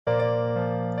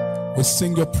We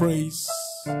sing your praise.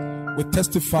 We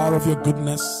testify of your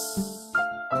goodness.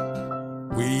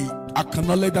 We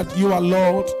acknowledge that you are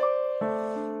Lord,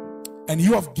 and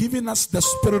you have given us the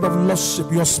spirit of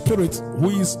lordship, your spirit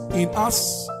who is in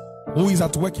us, who is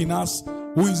at work in us,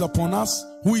 who is upon us,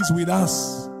 who is with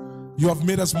us. You have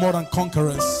made us more than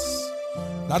conquerors.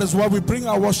 That is why we bring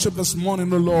our worship this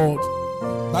morning, O Lord,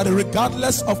 that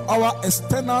regardless of our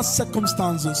external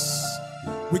circumstances,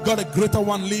 we got a greater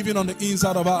one living on the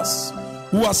inside of us,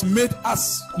 who has made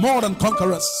us more than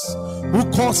conquerors, who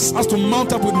causes us to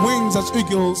mount up with wings as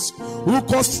eagles, who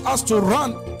causes us to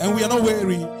run and we are not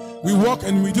weary. We walk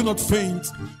and we do not faint.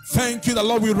 Thank you, the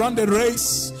Lord. We run the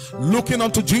race looking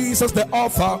unto Jesus, the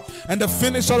author and the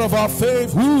finisher of our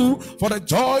faith, who for the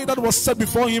joy that was set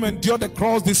before him endured the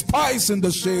cross, despising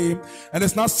the shame, and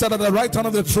is now set at the right hand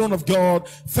of the throne of God.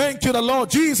 Thank you, the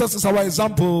Lord. Jesus is our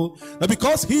example, that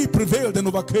because he prevailed and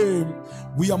overcame,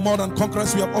 we are more than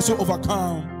conquerors. We have also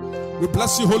overcome. We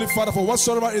bless you, Holy Father, for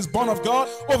whatsoever is born of God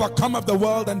overcometh the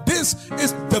world, and this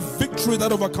is the victory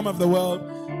that overcometh the world,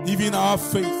 even our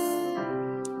faith.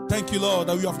 Thank you, Lord,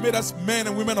 that you have made us men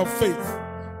and women of faith,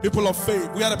 people of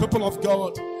faith. We are the people of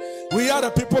God. We are the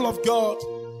people of God,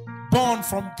 born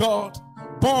from God,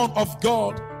 born of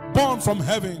God, born from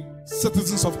heaven,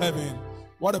 citizens of heaven.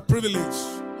 What a privilege.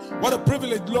 What a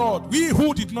privilege, Lord. We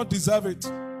who did not deserve it,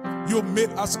 you made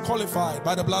us qualified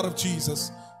by the blood of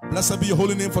Jesus. Blessed be your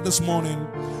holy name for this morning.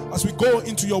 As we go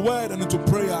into your word and into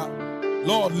prayer,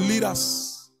 Lord, lead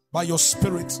us by your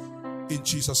spirit in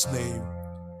Jesus' name.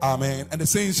 Amen. And the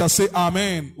saints shall say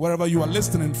amen wherever you are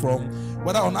listening from,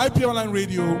 whether on IP Online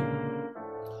Radio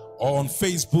or on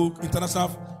Facebook, International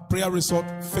Prayer Resort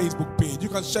Facebook page. You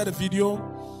can share the video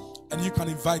and you can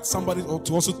invite somebody to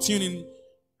also tune in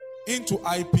into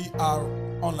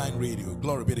IPR Online Radio.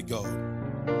 Glory be to God.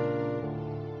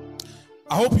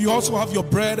 I hope you also have your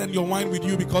bread and your wine with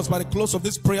you, because by the close of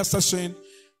this prayer session,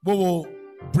 we will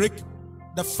break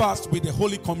the fast with the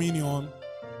Holy Communion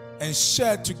and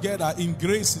share together in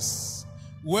graces.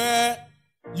 Where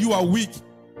you are weak,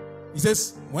 he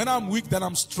says, when I'm weak, then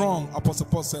I'm strong. Apostle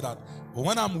Paul said that. But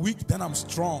when I'm weak, then I'm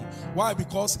strong. Why?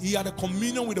 Because he had a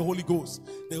communion with the Holy Ghost.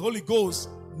 The Holy Ghost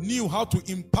knew how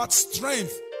to impart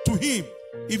strength to him,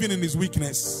 even in his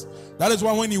weakness. That is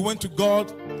why when he went to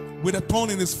God with a thorn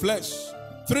in his flesh,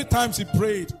 3 times he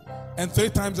prayed, and 3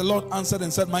 times the Lord answered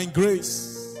and said, my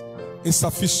grace is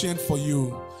sufficient for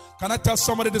you. Can I tell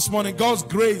somebody this morning, God's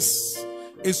grace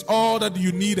is all that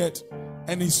you needed,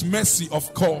 and his mercy,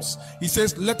 of course. He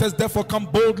says, let us therefore come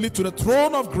boldly to the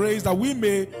throne of grace, that we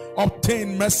may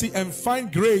obtain mercy and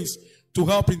find grace to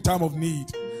help in time of need.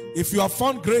 If you have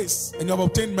found grace and you have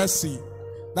obtained mercy,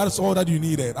 that is all that you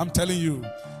needed. I'm telling you,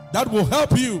 that will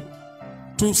help you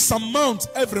to surmount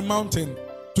every mountain,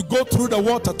 to go through the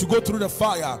water, to go through the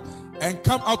fire, and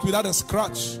come out without a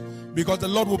scratch, because the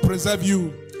Lord will preserve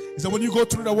you. He said, when you go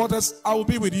through the waters, I will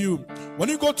be with you. When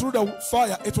you go through the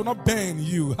fire, it will not burn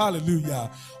you.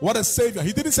 Hallelujah. What a savior.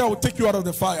 He didn't say I will take you out of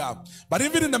the fire, but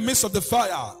even in the midst of the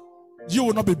fire, you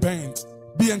will not be burnt.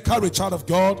 Be encouraged, child of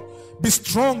God. Be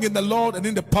strong in the Lord and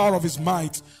in the power of his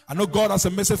might. I know God has a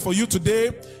message for you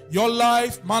today. Your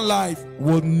life, my life,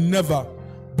 will never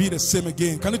be the same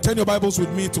again. Can you turn your Bibles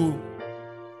with me to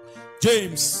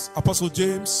James, Apostle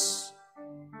James?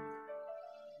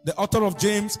 The author of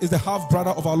James is the half-brother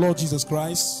of our Lord Jesus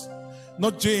Christ.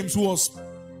 Not James, who was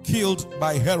killed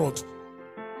by Herod.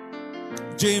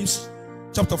 James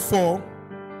chapter 4.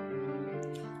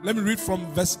 Let me read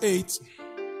from verse 8,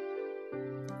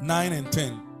 9 and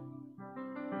 10.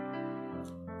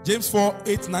 James 4,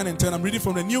 8, 9 and 10. I'm reading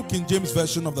from the New King James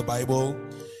Version of the Bible.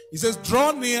 He says,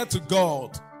 draw near to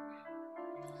God,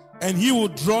 and he will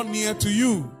draw near to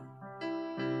you.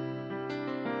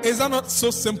 Is that not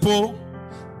so simple?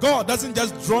 God doesn't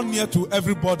just draw near to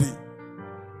everybody.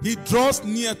 He draws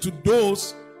near to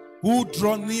those who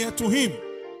draw near to him.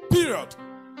 Period.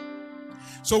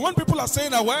 So when people are saying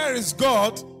that, where is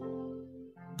God?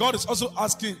 God is also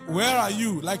asking, where are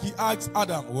you? Like he asked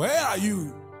Adam, where are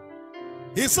you?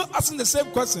 He's still asking the same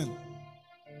question.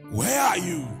 Where are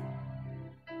you?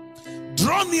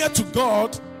 Draw near to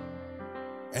God,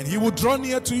 and he will draw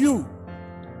near to you.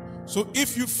 So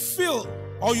if you feel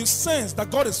or you sense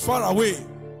that God is far away,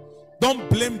 don't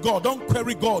blame God, don't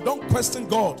query God, don't question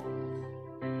God.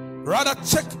 Rather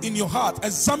check in your heart,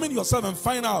 examine yourself and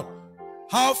find out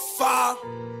how far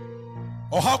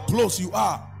or how close you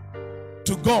are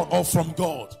to God or from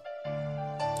God.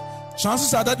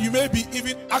 Chances are that you may be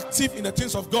even active in the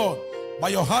things of God,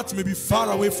 but your heart may be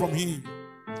far away from him.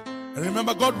 And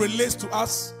remember, God relates to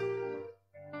us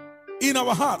in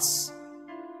our hearts,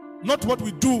 not what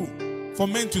we do for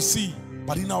men to see.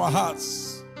 but in our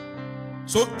hearts.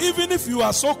 So even if you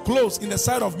are so close in the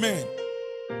sight of men,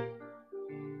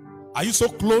 are you so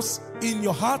close in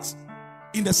your heart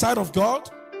in the sight of God?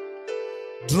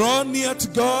 Draw near to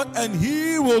God and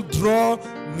He will draw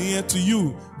near to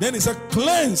you. Then He said,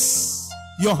 cleanse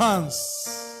your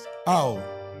hands. Ow.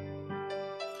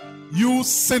 You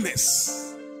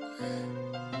sinners.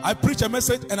 I preached a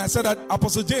message and I said that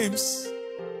Apostle James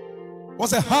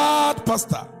was a hard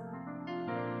pastor.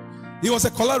 He was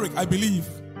a choleric, I believe.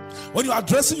 When you are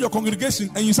addressing your congregation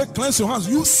and you say, cleanse your hands,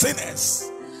 you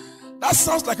sinners. That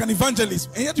sounds like an evangelist.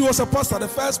 And yet he was a pastor, the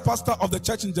first pastor of the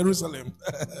church in Jerusalem.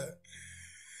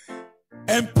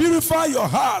 And purify your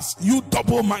hearts, you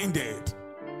double-minded.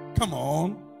 Come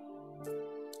on.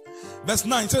 Verse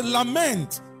 9 says,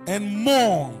 lament and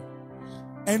mourn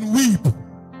and weep.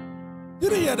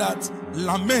 Did you hear that?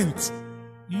 Lament,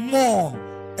 mourn,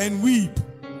 and weep.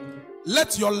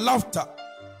 Let your laughter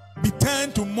be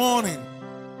turned to mourning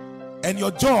and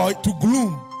your joy to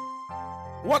gloom.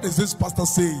 What is this pastor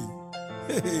saying?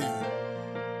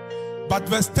 But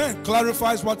verse 10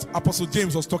 clarifies what Apostle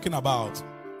James was talking about.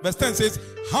 Verse 10 says,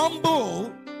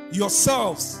 humble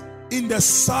yourselves in the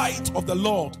sight of the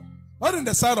Lord, not in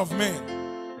the sight of men.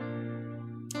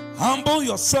 Humble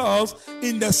yourselves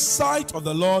in the sight of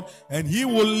the Lord, and He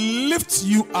will lift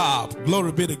you up.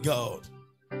 Glory be to God.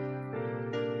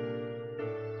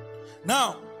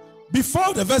 Now,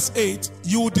 before the verse 8,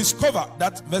 you will discover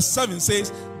that verse 7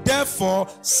 says, therefore,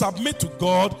 submit to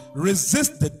God,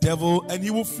 resist the devil, and he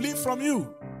will flee from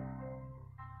you.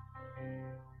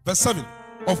 Verse 7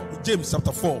 of James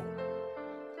chapter 4.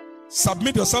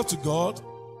 Submit yourself to God,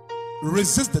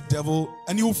 resist the devil,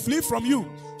 and he will flee from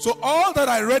you. So all that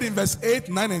I read in verse 8,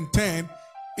 9, and 10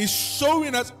 is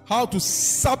showing us how to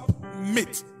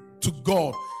submit to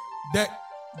God.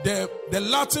 The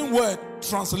Latin word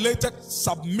translated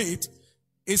submit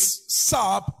is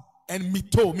sub and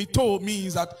mito. Mito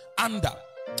means that under.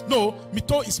 No,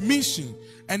 mito is mission,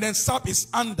 and then sub is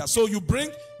under. So you bring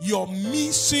your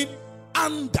mission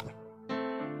under.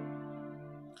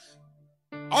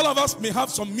 All of us may have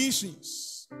some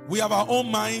missions. We have our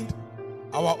own mind,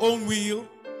 our own will,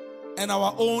 and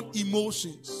our own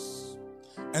emotions.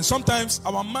 And sometimes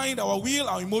our mind, our will,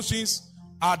 our emotions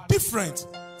are different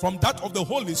from that of the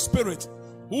Holy Spirit,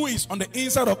 who is on the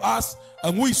inside of us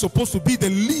and who is supposed to be the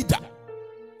leader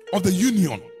of the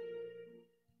union.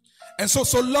 And so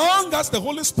long as the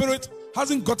Holy Spirit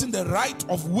hasn't gotten the right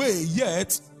of way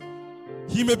yet,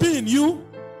 He may be in you,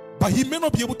 but He may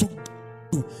not be able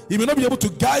to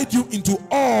guide you into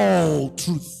all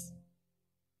truth.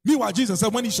 Meanwhile, Jesus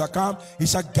said, when He shall come, He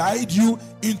shall guide you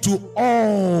into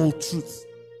all truth,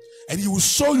 and He will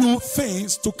show you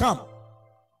things to come.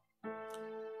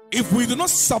 If we do not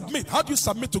submit, how do you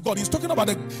submit to God? He's talking about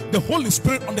the Holy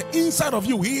Spirit on the inside of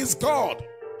you. He is God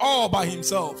all by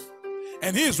Himself,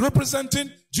 and He is representing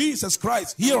Jesus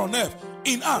Christ here on earth,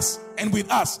 in us and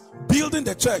with us, building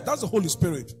the church. That's the Holy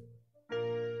Spirit.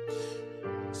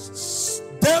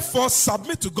 Therefore,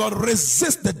 submit to God,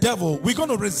 resist the devil. We're going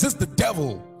to resist the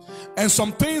devil and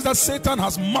some things that Satan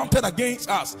has mounted against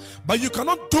us, but you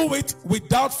cannot do it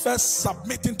without first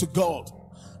submitting to God.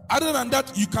 Other than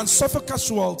that, you can suffer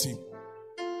casualty,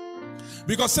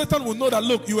 because Satan will know that,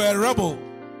 look, you are a rebel,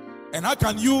 and how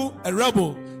can you, a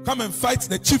rebel, come and fight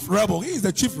the chief rebel? He is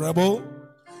the chief rebel.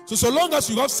 So long as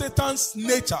you have Satan's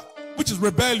nature, which is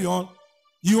rebellion,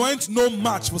 you ain't no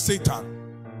match for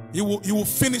Satan. He will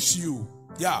finish you.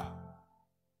 Yeah.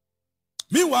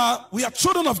 Meanwhile, we are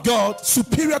children of God,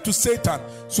 superior to Satan,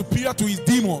 superior to his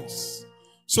demons.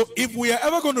 So if we are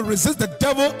ever going to resist the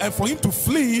devil and for him to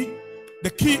flee, the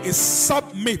key is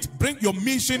submit. Bring your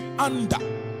mission under.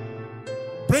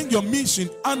 Bring your mission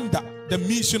under the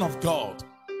mission of God.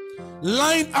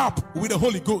 Line up with the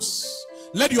Holy Ghost.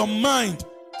 Let your mind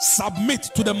submit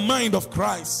to the mind of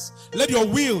Christ. Let your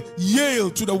will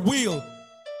yield to the will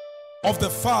of the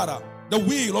Father, the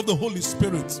will of the Holy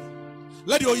Spirit.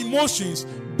 Let your emotions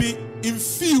be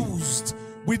infused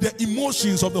with the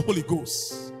emotions of the Holy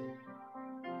Ghost.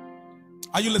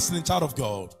 Are you listening, child of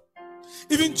God?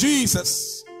 Even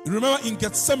Jesus, remember in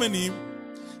Gethsemane,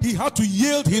 he had to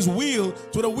yield his will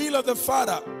to the will of the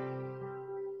Father.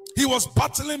 He was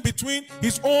battling between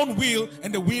his own will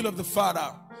and the will of the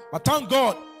Father. But thank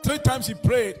God, 3 times he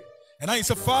prayed. And now he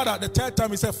said, Father, the 3rd time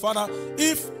he said, Father,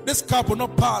 if this cup will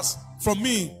not pass from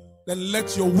me, then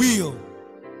let your will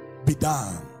be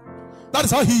done. That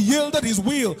is how he yielded his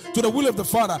will to the will of the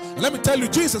Father. And let me tell you,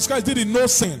 Jesus Christ did in no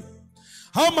sin.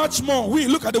 How much more we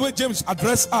look at the way James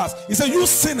addressed us. He said, you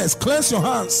sinners, cleanse your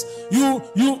hands.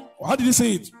 How did he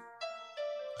say it?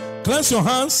 Cleanse your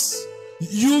hands,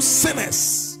 you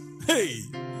sinners. Hey,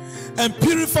 and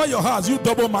purify your hearts, you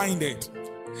double-minded.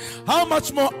 How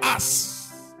much more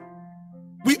us?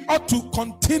 We ought to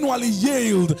continually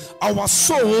yield our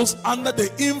souls under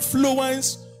the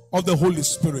influence of the Holy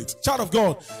Spirit. Child of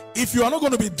God, if you are not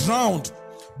going to be drowned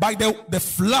by the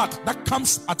flood that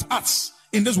comes at us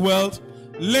in this world,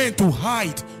 learn to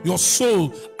hide your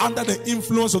soul under the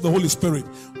influence of the Holy Spirit.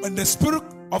 When the Spirit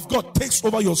of God takes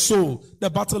over your soul, the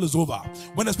battle is over.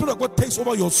 When the Spirit of God takes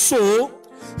over your soul,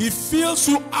 He fills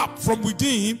you up from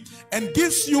within and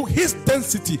gives you His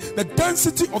density, the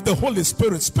density of the Holy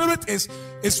Spirit. Spirit is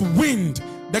wind.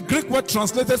 The Greek word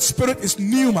translated spirit is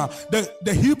pneuma.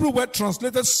 The Hebrew word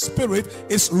translated spirit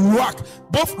is ruach.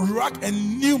 Both ruach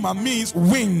and pneuma means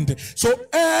wind. So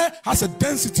air has a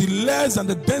density less than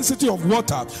the density of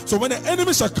water. So when the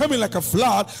enemies are coming like a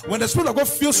flood, when the Spirit of God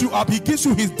fills you up, He gives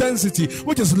you His density,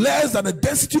 which is less than the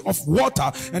density of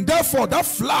water. And therefore, that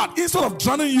flood, instead of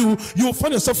drowning you, you will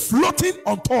find yourself floating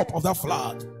on top of that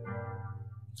flood.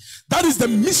 That is the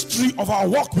mystery of our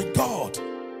walk with God.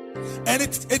 And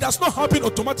it does not happen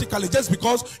automatically just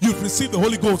because you've received the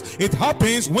Holy Ghost. It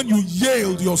happens when you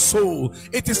yield your soul.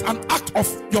 It is an act of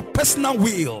your personal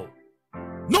will.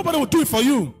 Nobody will do it for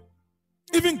you.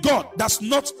 Even God does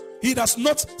not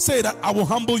say that I will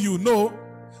humble you. No.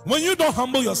 When you don't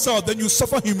humble yourself, then you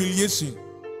suffer humiliation.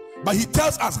 But He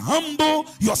tells us, humble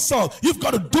yourself. You've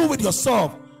got to do it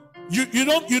yourself. You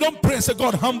don't pray and say,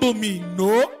 God, humble me.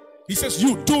 No. He says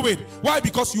you do it. Why?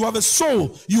 Because you have a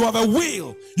soul, you have a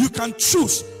will. You can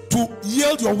choose to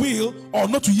yield your will or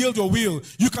not to yield your will.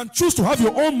 You can choose to have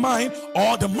your own mind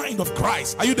or the mind of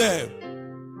Christ. Are you there?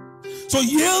 So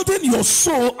yielding your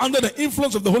soul under the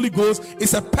influence of the Holy Ghost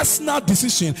is a personal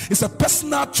decision. It's a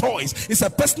personal choice. It's a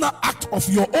personal act of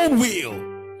your own will.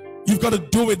 You've got to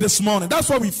do it this morning. That's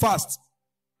why we fast.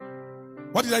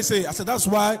 What did I say? I said that's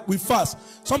why we fast.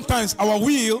 Sometimes our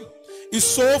will is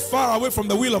so far away from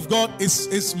the will of God,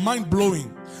 it's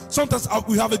mind-blowing. Sometimes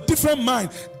we have a different mind,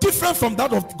 different from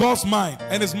that of God's mind,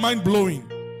 and it's mind-blowing.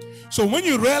 So when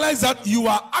you realize that you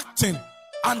are acting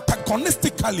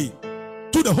antagonistically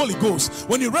to the Holy Ghost,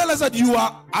 when you realize that you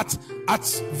are at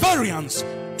variance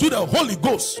to the Holy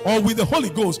Ghost or with the Holy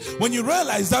Ghost, when you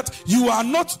realize that you are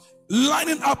not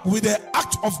lining up with the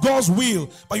act of God's will,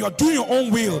 but you are doing your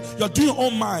own will, you are doing your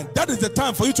own mind, that is the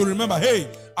time for you to remember, hey,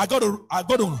 I got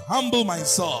to humble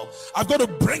myself. I've got to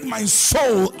bring my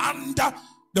soul under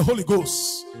the Holy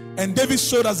Ghost. And David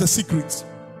showed us the secret.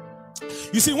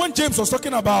 You see, when James was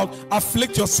talking about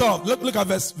afflict yourself, look at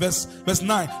verse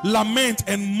 9. Lament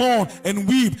and mourn and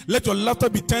weep. Let your laughter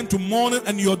be turned to mourning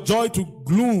and your joy to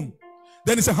gloom.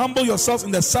 Then he said, humble yourselves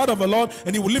in the sight of the Lord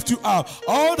and He will lift you up.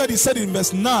 All that he said in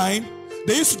verse 9,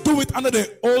 they used to do it under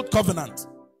the old covenant.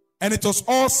 And it was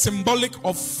all symbolic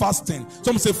of fasting.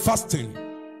 Some say fasting.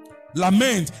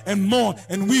 Lament and mourn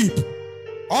and weep.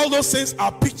 All those things are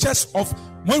pictures of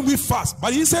when we fast.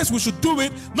 But he says we should do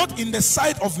it not in the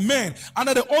sight of men.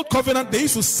 Under the old covenant, they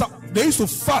used to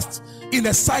fast in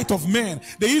the sight of men.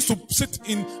 They used to sit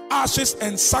in ashes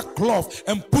and sackcloth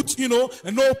and put, no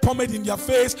pomade in their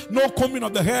face, no combing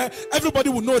of the hair. Everybody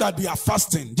will know that they are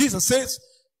fasting. Jesus says,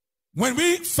 when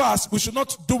we fast, we should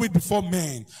not do it before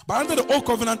men. But under the old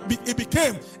covenant, it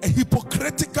became a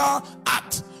hypocritical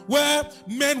act where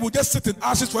men would just sit in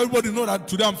ashes for everybody to know that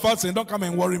today I'm fasting. Don't come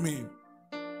and worry me.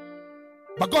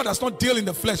 But God does not deal in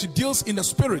the flesh. He deals in the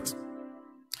spirit.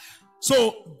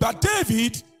 So, but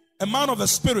David, a man of the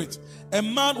spirit, a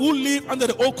man who lived under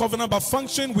the old covenant but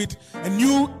functioned with a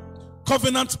new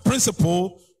covenant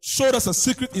principle, showed us a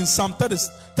secret in Psalm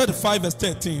 35 verse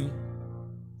 13.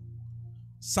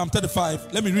 Psalm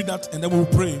 35. Let me read that and then we'll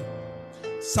pray.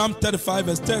 Psalm 35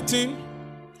 verse 13.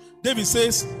 David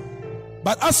says,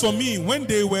 but as for me, when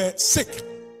they were sick,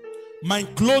 my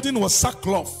clothing was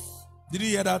sackcloth. Did you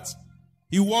hear that?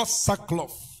 He wore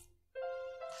sackcloth.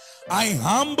 I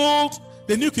humbled,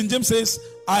 the New King James says,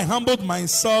 I humbled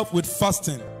myself with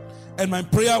fasting, and my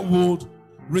prayer would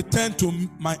return to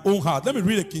my own heart. Let me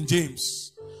read the King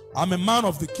James. I'm a man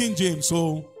of the King James,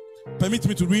 so permit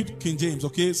me to read King James,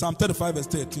 okay? Psalm 35 verse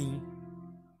 13.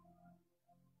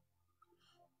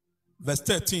 Verse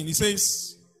 13, he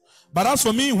says, but as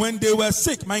for me, when they were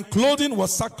sick, my clothing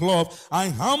was sackcloth. I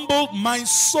humbled my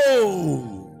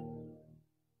soul.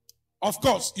 Of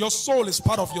course, your soul is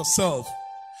part of yourself.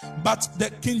 But the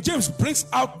King James brings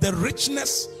out the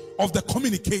richness of the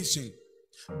communication.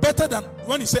 Better than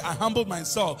when you say, I humbled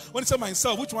myself. When you say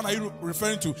myself, which one are you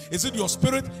referring to? Is it your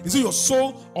spirit? Is it your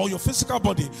soul? Or your physical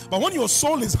body? But when your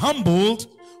soul is humbled,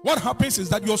 what happens is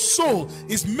that your soul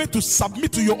is made to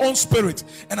submit to your own spirit.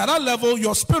 And at that level,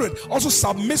 your spirit also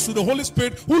submits to the Holy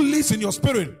Spirit who lives in your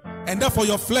spirit. And therefore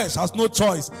your flesh has no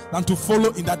choice than to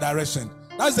follow in that direction.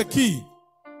 That's the key.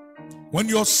 When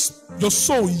your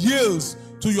soul yields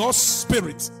to your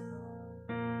spirit.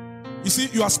 You see,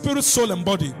 you are spirit, soul, and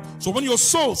body. So when your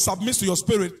soul submits to your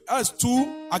spirit, that's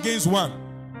 2 against 1.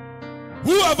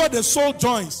 Whoever the soul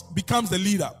joins becomes the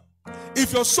leader.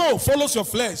 If your soul follows your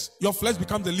flesh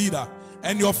becomes the leader,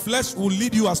 and your flesh will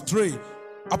lead you astray.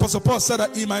 Apostle Paul said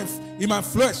that in my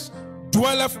flesh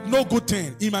dwelleth no good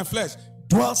thing. In my flesh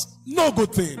dwells no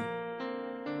good thing.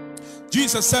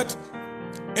 Jesus said,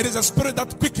 it is a spirit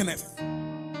that quickeneth,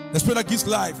 the spirit that gives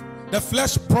life. The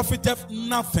flesh profiteth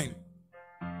nothing.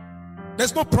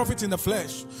 There's no profit in the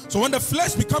flesh. So when the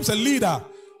flesh becomes a leader,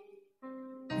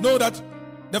 know that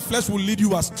the flesh will lead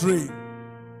you astray.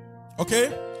 Okay?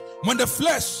 When the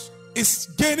flesh is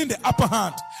gaining the upper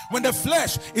hand, when the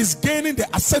flesh is gaining the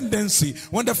ascendancy,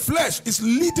 when the flesh is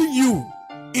leading you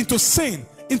into sin,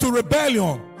 into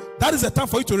rebellion, that is the time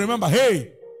for you to remember,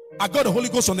 hey, I got the Holy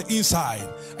Ghost on the inside,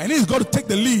 and He's got to take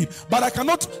the lead. But I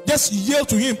cannot just yield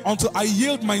to Him until I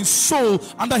yield my soul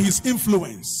under His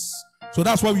influence. So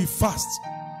that's why we fast.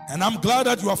 And I'm glad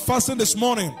that you are fasting this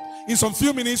morning. In some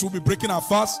few minutes, we'll be breaking our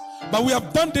fast. But we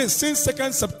have done this since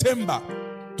 2nd September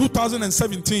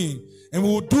 2017. And we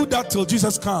will do that till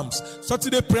Jesus comes.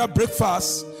 Saturday prayer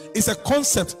breakfast is a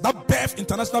concept that birthed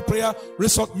International Prayer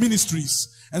Resort Ministries.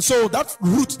 And so that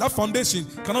root, that foundation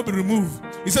cannot be removed.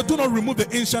 He said, do not remove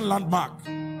the ancient landmark.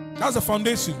 That's the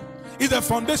foundation. If the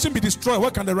foundation be destroyed,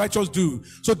 what can the righteous do?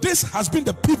 So this has been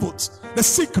the pivot, the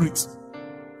secret.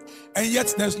 And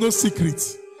yet there's no secret,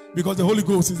 because the Holy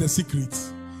Ghost is the secret.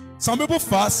 Some people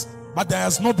fast, but there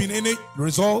has not been any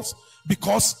results,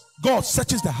 because God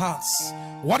searches the hearts.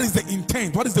 What is the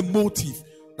intent? What is the motive?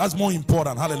 That's more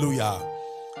important. Hallelujah.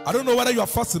 I don't know whether you are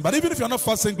fasting, but even if you are not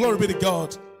fasting, glory be to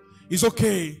God. It's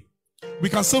okay. We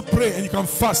can still pray, and you can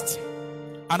fast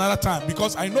another time,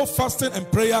 because I know fasting and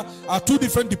prayer are 2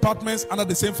 different departments under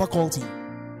the same faculty.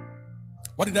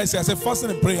 What did I say? I said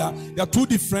fasting and prayer, they are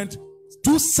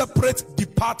 2 separate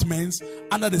departments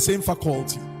under the same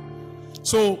faculty.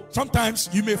 So sometimes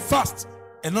you may fast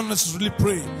and not necessarily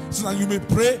pray. Sometimes you may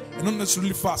pray and not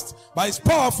necessarily fast. But it's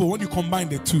powerful when you combine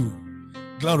the 2.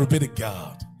 Glory be to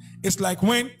God. It's like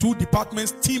when 2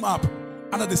 departments team up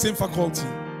under the same faculty.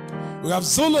 We have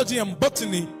zoology and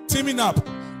botany teaming up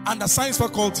under science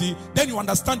faculty. Then you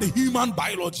understand the human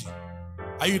biology.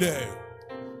 Are you there?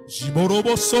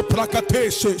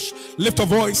 Lift a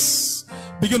voice.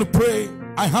 Begin to pray.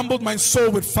 I humbled my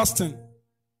soul with fasting.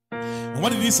 And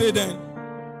what did he say then?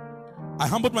 I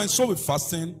humbled my soul with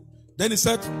fasting. Then he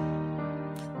said,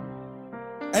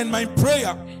 and my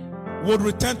prayer would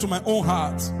return to my own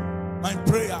heart. My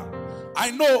prayer.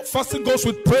 I know fasting goes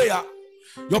with prayer.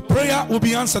 Your prayer will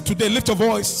be answered today. Lift your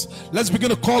voice. Let's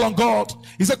begin to call on God.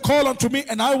 He said, call unto me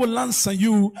and I will answer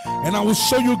you, and I will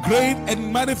show you great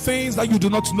and mighty things that you do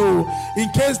not know.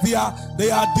 In case there are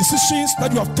decisions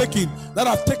that you have taken that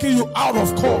have taken you out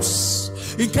of course.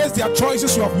 In case there are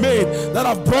choices you have made that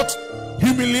have brought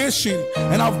humiliation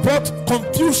and have brought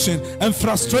confusion and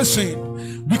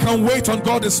frustration. We can wait on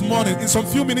God this morning in some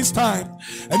few minutes time,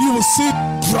 and you will see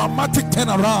dramatic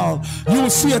turnaround. You will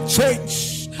see a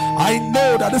change. I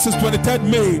know that this is 23rd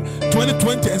May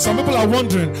 2020, and some people are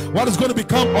wondering what is going to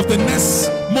become of the next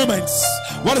moments,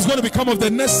 what is going to become of the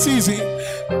next season.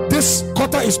 This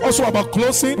quarter is also about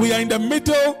closing. We are in the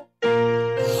middle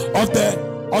of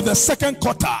the second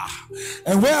quarter,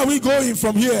 and where are we going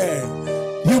from here?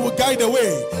 He will guide the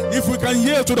way if we can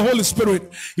yield to the Holy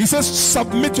Spirit. He says,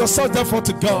 submit yourself therefore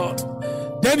to God.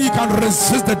 Then you can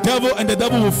resist the devil and the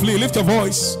devil will flee. Lift your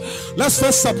voice. Let's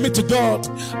first submit to God.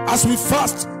 As we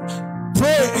fast,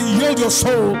 pray and yield your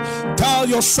soul. Tell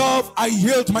yourself, I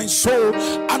yield my soul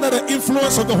under the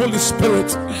influence of the Holy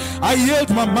Spirit. I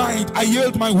yield my mind. I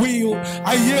yield my will.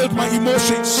 I yield my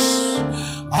emotions.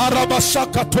 Yield.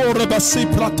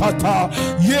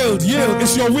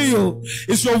 It's your will.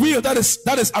 It's your will that is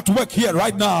at work here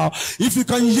right now. If you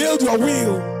can yield your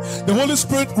will, the Holy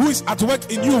Spirit who is at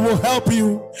work in you will help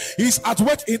you. He's at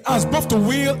work in us both to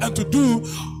will and to do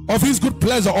of His good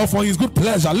pleasure, or for His good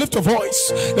pleasure. Lift your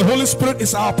voice. The Holy Spirit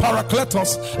is our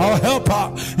Paracletos, our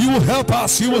helper. He will help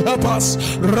us. He will help us.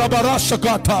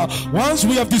 Once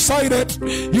we have decided,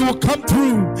 He will come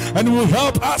through and He will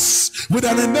help us with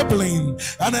an enabling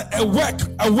and a work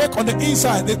on the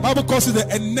inside. The Bible calls it the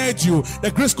energy.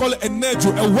 The Greeks call it energy,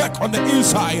 a work on the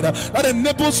inside that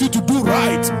enables you to do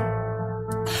right.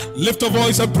 Lift a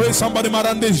voice and pray somebody.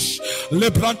 Marandish.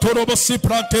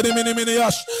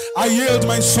 I yield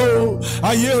my soul.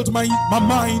 I yield my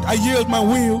mind. I yield my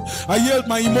will. I yield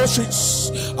my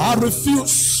emotions. I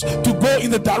refuse to go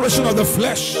in the direction of the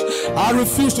flesh. I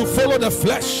refuse to follow the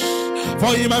flesh.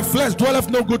 For in my flesh dwelleth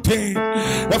no good thing.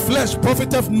 The flesh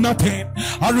profiteth nothing.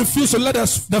 I refuse to let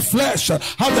the flesh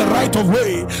have the right of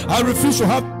way. I refuse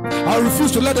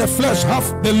to let the flesh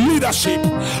have the leadership.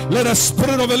 Let the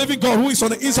Spirit of the living God who is on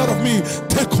the inside of me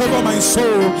take over my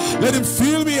soul. Let him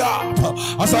fill me up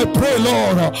as I pray,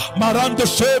 Lord. Maranda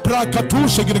shebra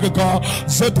katusha giriga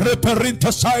zebre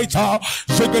perinta saita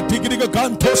zegatigriga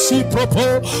ganto si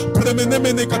propo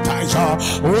premenemene kataja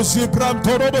ozibram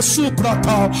toroba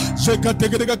suprata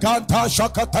zegatigriga ganta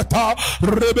shakatata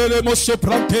rebele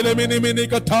mosoprantele mene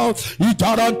kata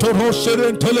itaranto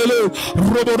roserentelele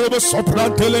robo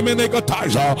soprantele mene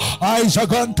kataja aisha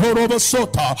ganto robo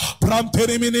sota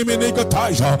pramtere mene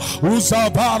kataja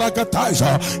uzabara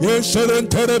kataja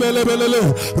esherentere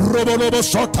belebele robo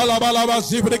sota la balaba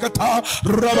zibrekata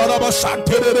rabaraba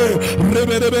santere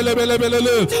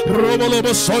rebelebelebelele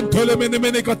robo sontele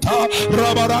mene kata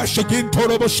rabara shiginto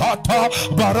robo sata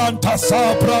baranta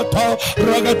saprata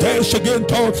ragate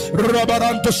shiginto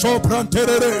rabaranta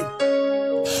soprantere.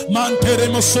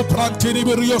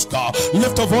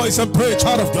 Lift a voice and pray,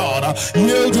 child of God.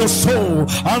 Yield your soul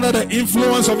under the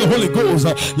influence of the Holy Ghost.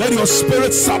 Let your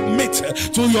spirit submit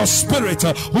to your spirit,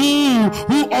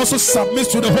 who also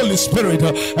submits to the Holy Spirit,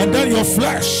 and then your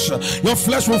flesh will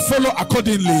follow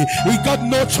accordingly. We got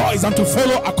no choice than to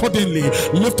follow accordingly.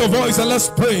 Lift a voice and let's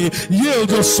pray.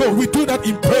 Yield your soul. We do that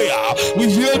in prayer. We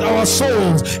yield our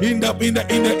souls in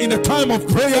the time of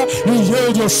prayer. You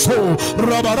yield your soul.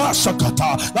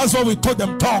 That's why we taught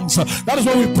them tongues. That is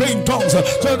why we pray in tongues. So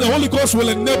that the Holy Ghost will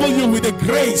enable you with the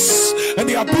grace and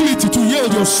the ability to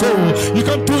yield your soul. You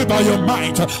can't do it by your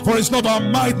might, for it's not by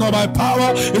might nor by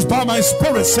power, it's by my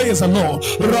spirit, says the Lord.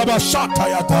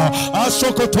 Rabashatayata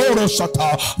Asokotoro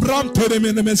Shata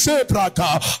Ramteremenemese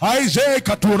Praka Aije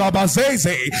Katura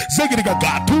Bazeze Zegriga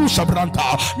Gatu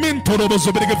Shabranta Mintorobo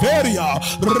Zobrigaveria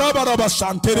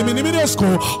Rabarabashantere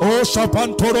Miniminesco O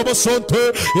Shapantorobo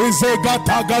Sonte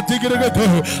Izegata Gatigriga.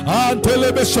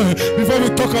 Before we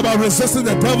talk about resisting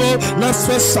the devil, let's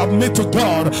first submit to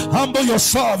God. Humble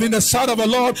yourself in the sight of the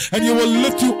Lord, and He will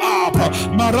lift you up.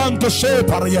 Maranto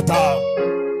Sheparieta.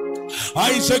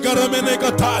 Are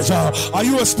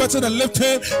you expecting a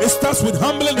lifting? It starts with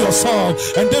humbling yourself.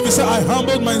 And David said, I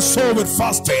humbled my soul with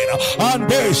fasting. And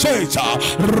they say, prepare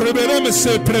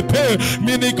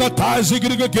Minikataja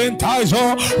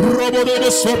Gigagentaja Robodo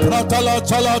Sopratala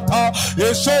Talata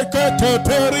Eseke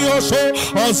Perioso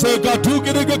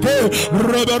Azegatugiga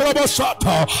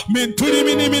Roberobasata Minturi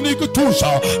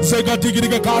Minikutusha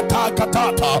Zegatigata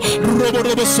Katata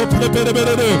Robodo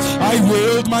Soprepere. I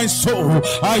yield my soul.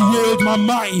 I yield my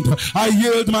mind, I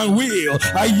yield my will,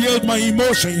 I yield my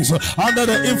emotions under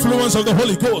the influence of the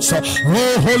Holy Ghost.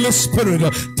 Oh Holy Spirit,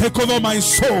 take over my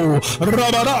soul.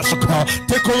 Rabarasha,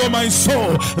 take over my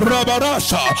soul.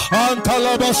 Rabarasha,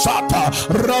 Antalabasata,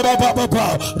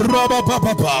 Rabababa,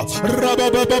 Rabababa,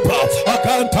 Rabababa,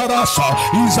 Akantarasha,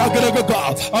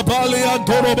 Izagregaga,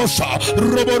 Abaliantorobasha,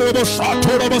 Roborobasha,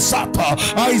 Torobasata,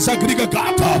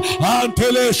 Isagrigata,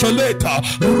 Antele Shaleta,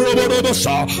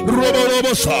 Roborobasha,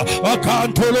 Roborobasha.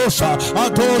 Akantolosa,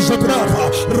 Adoza Brava,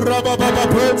 Rabababa,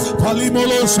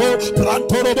 Palimoloso,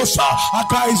 Plantorobosa,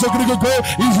 Akaiza Grigo,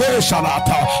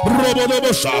 Izeshalata,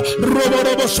 Roborobosa,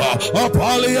 Roborobosa,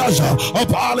 Apaliaza,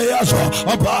 Apaliaza,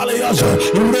 Apaliaza,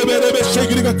 Rebebe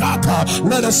Segregata.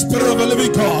 Let the Spirit of the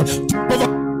living God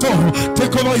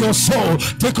take over your soul,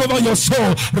 take over your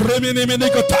soul, Remini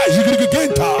Minikotai,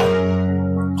 Grigenta.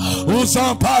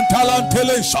 Uzam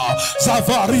pantalantelesha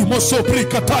Zavari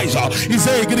mosoprikataisa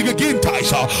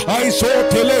Izegrigintaisa Aiso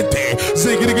telente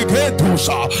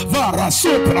Zegrigentusa Vara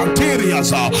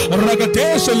supranteriasa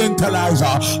Ragadesha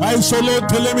lenteliza Aisolo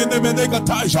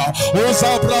telemenemenegataisa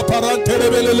Uzabra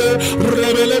parantelebele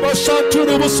Rebeleba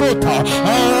Santurubosota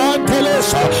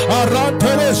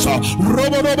Arantelesa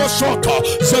Robobosota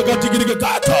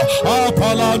Zagatigata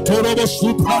Apalantorobo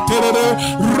supratere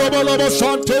Robolobo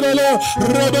Santelele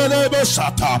Rebele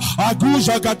Sata,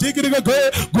 Aguza Gatigriga,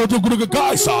 Godugruga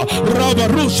Gaisa,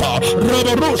 Rabarusha,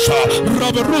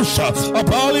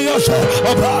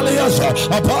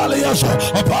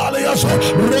 Apaliasa,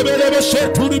 Rebele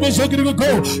Setunimusagrigo,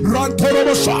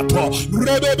 Rantoro Sato,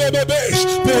 Rebebe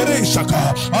Peresaka,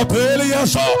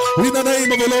 Apeliasa, in the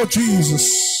name of the Lord Jesus.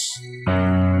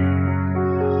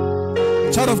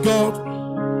 Child of God,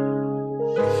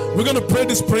 we're going to pray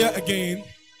this prayer again.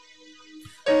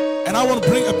 And I want to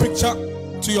bring a picture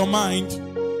to your mind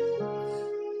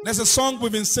There's a song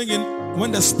we've been singing,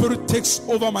 when the Spirit takes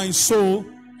over my soul.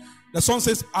 The song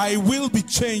says, I will be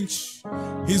changed.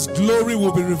 His glory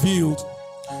will be revealed.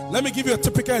 Let me give you a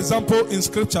typical example in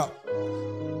scripture.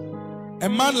 A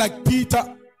man like Peter,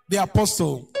 the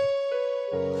apostle.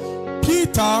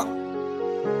 Peter,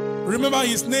 remember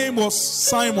his name was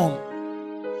Simon.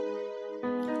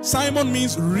 Simon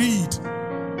means reed.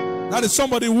 That is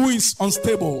somebody who is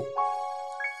unstable.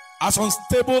 As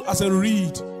unstable as a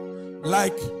reed.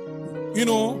 Like,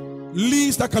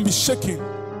 leaves that can be shaken.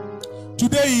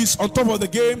 Today he is on top of the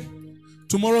game.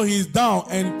 Tomorrow he is down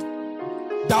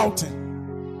and doubting.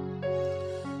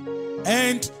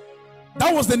 And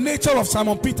that was the nature of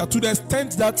Simon Peter, to the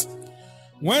extent that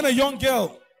when a young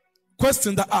girl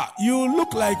questioned that, you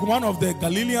look like one of the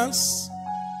Galileans.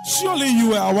 Surely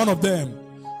you are one of them.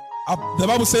 The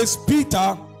Bible says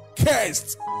Peter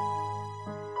cursed.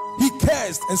 He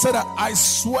cursed and said that, I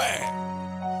swear,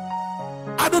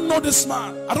 I don't know this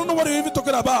man. I don't know what you're even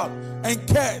talking about. And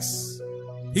cursed.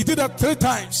 He did that 3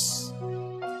 times.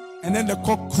 And then the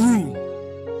cock crew.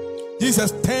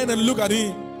 Jesus turned and looked at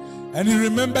him. And he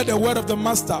remembered the word of the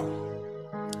master.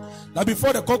 That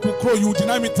before the cock will crow, you will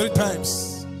deny me 3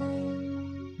 times.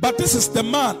 But this is the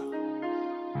man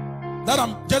that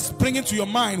I'm just bringing to your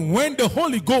mind. When the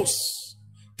Holy Ghost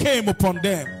came upon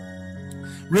them.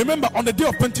 Remember, on the day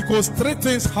of Pentecost, 3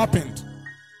 things happened.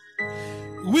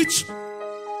 Which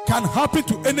can happen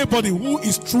to anybody who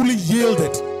is truly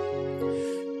yielded.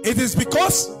 It is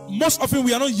because most often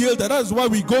we are not yielded. That is why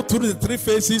we go through the 3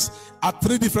 phases at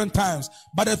 3 different times.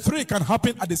 But the 3 can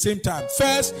happen at the same time.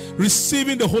 First,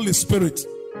 receiving the Holy Spirit.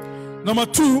 Number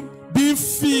 2, being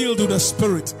filled with the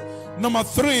Spirit. Number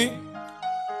 3,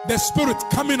 the Spirit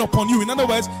coming upon you. In other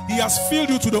words, He has filled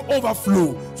you to the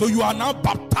overflow. So you are now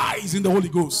baptized in the Holy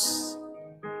Ghost.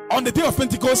 On the day of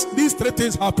Pentecost, these 3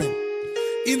 things happen.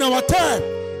 In our time,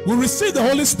 we receive the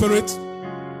Holy Spirit,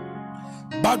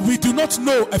 but we do not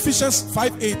know. Ephesians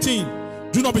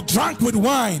 5:18. Do not be drunk with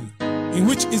wine, in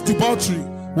which is debauchery,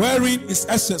 wherein is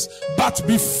excess, but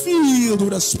be filled with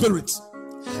the Spirit.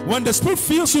 When the Spirit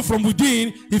fills you from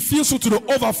within, He fills you to the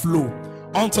overflow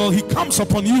until He comes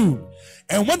upon you.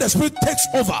 And when the Spirit takes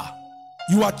over,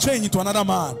 you are changed into another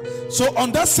man. So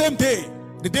on that same day,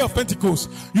 the day of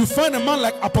Pentecost, you find a man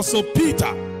like Apostle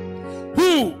Peter,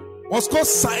 who was called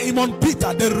Simon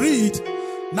Peter, the reed,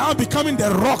 now becoming the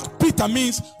rock. Peter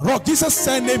means rock. Jesus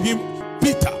said, name him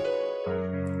Peter.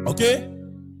 Okay?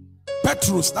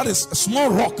 Petrus, that is a small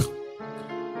rock.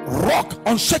 Rock,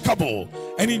 unshakable.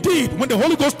 And indeed, when the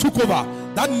Holy Ghost took over,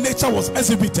 that nature was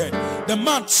exhibited. The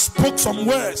man spoke some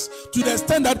words to the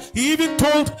extent that he even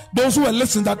told those who were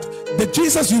listening that the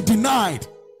Jesus you denied,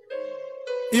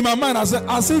 in my mind, I said,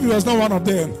 as if he was not one of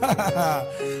them.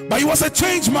 But he was a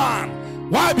changed man.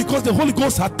 Why? Because the Holy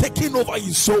Ghost had taken over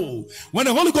his soul. When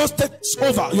the Holy Ghost takes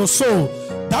over your soul,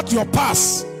 that your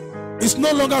past is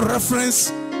no longer reference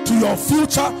to your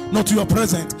future, nor to your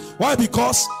present. Why?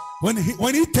 Because when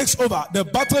he takes over, the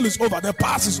battle is over, the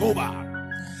past is over.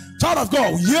 Child of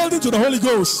God, yielding to the Holy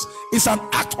Ghost is an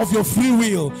act of your free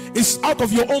will. It's out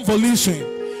of your own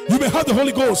volition. You may have the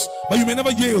Holy Ghost, but you may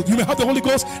never yield. You may have the Holy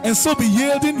Ghost and still be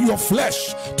yielding your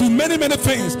flesh to many, many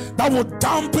things that will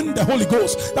dampen the Holy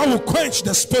Ghost, that will quench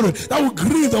the Spirit, that will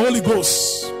grieve the Holy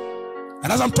Ghost.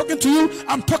 And as I'm talking to you,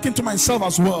 I'm talking to myself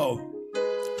as well.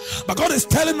 But God is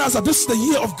telling us that this is the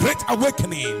year of great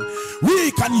awakening.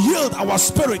 We can yield our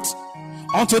spirit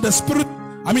unto the Spirit.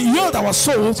 Yield our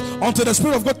souls until the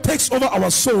Spirit of God takes over our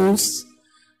souls,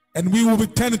 and we will be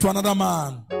turned into another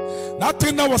man. That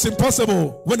thing that was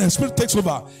impossible, when the Spirit takes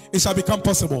over, it shall become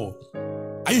possible.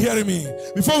 Are you hearing me?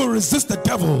 Before we resist the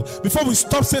devil, before we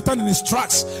stop Satan in his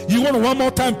tracks, you want to one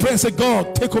more time pray and say,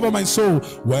 God, take over my soul.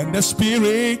 When the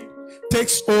Spirit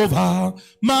takes over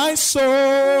my soul,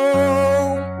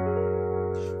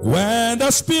 when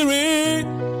the Spirit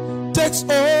takes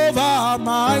over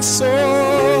my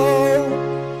soul,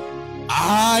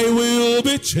 I will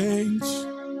be changed.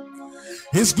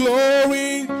 His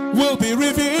glory will be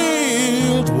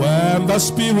revealed when the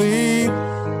Spirit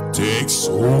takes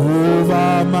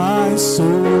over my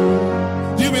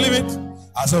soul. Do you believe it?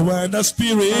 I said, when the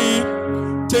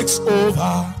Spirit takes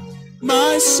over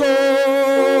my soul,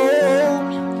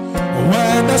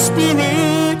 when the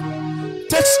Spirit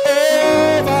takes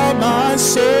over my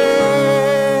soul,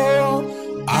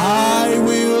 I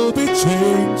will be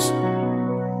changed.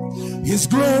 His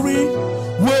glory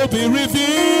will be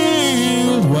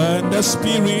revealed when the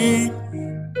Spirit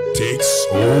takes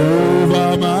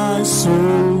over my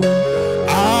soul.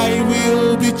 I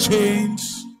will be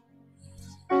changed.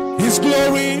 His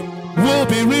glory will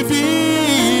be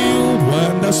revealed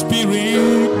when the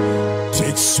Spirit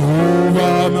takes takes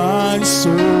over my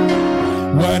soul.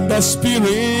 When the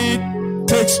Spirit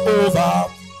takes over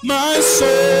my soul.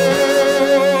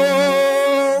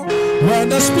 When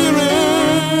the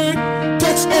Spirit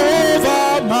takes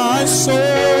over my soul,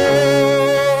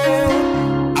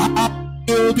 I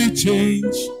will be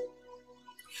changed.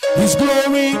 His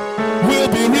glory will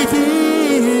be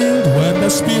revealed when the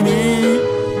Spirit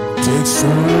takes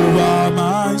over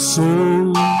my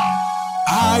soul.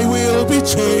 I will be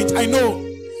changed, I know,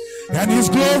 and His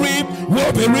glory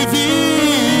will be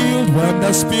revealed when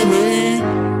the Spirit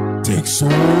takes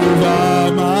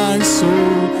over my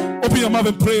soul. Open your mouth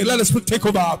and pray. Let us take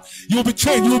over. You will be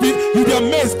changed. You'll be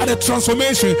amazed at the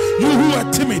transformation. You who are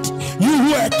timid, you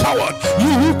who are a coward, you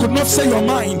who could not say your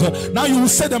mind, now you will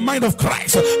say the mind of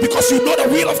Christ because you know the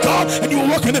will of God and you will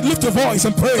walk in it. Lift your voice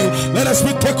and pray. Let us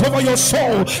take over your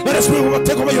soul. Let us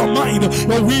take over your mind,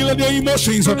 your will and your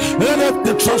emotions. Let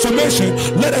the transformation,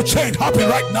 let a change happen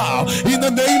right now in the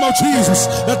name of Jesus.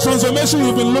 The transformation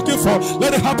you've been looking for,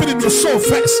 let it happen in your soul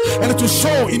first, and it will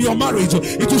show in your marriage,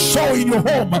 it will show in your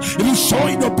home, it will show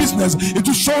in your business, it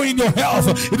will show in your health,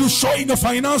 it will show in your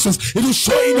finances, it will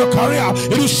show in your career,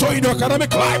 it will show in your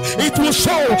academic life. It will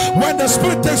show when the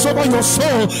Spirit takes over your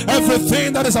soul.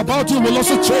 Everything that is about you will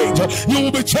also change. You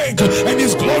will be changed and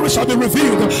His glory shall be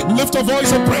revealed. Lift a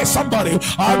voice and pray somebody. When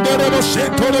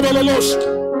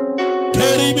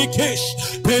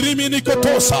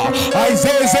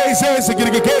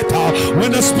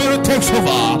the Spirit takes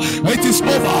over, it is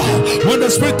over. When the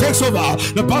Spirit takes over,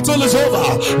 the battle is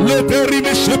over.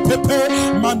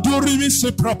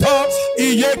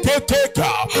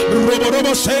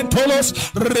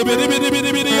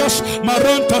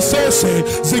 Maranta sese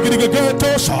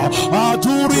zigrigatosha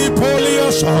aduri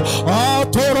poliosha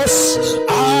atoros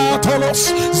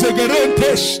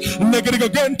zegerentesh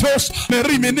negrigagentos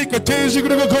meriminikete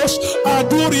zigrigos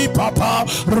aduri papa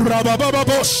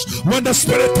rabababos. When the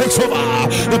Spirit takes over,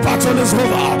 the battle is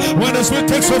over. When the Spirit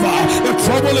takes over, the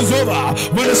trouble is over.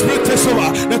 When the Spirit takes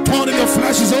over, the thorn in your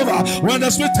flesh is over. When the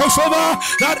Spirit takes over,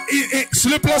 that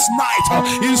sleepless night,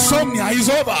 insomnia is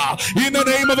over. In the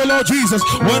name of the Lord Jesus.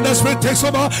 When the Spirit takes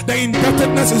over, the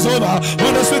indebtedness is over.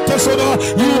 When the Spirit takes over,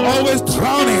 you always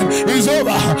drowning is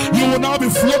over. You will now be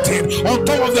floating on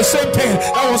top of the same thing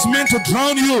that was meant to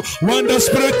drown you. When the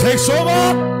Spirit takes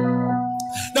over,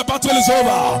 the battle is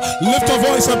over. Lift a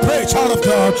voice and pray, child of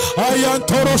God. Ayan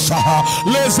Torosha,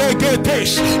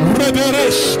 Lezegedesh,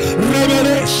 Rebelesh,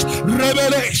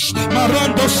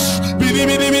 Marandos, Bini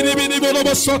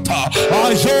Bolobosota,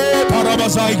 Aje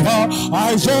Parabazaiga,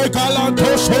 Aje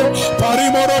Galantoso,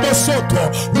 Parimorobosoto,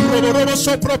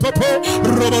 Roboroboso Propopo,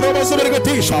 Roboroboso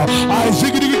Vergatisha,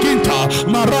 Aje Ginta,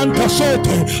 Maranta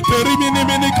Sote, Perimini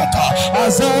Minicata,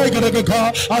 Azegregaga,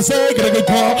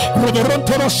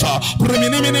 Roborontorosha,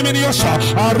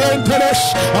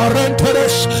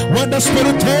 Arenteresh. When the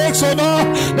Spirit takes over,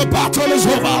 the battle is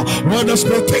over. When the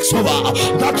Spirit takes over,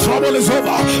 that trouble is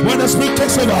over. When the Spirit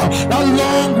takes over, that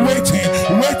long waiting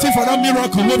for that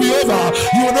miracle will be over.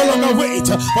 You will no longer wait,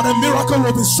 but a miracle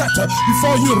will be set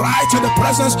before you, right in the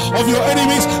presence of your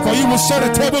enemies. For you will set a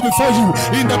table before you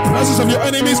in the presence of your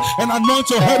enemies and anoint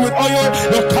your head with oil.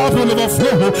 Your cup will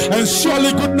overflow, and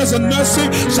surely goodness and mercy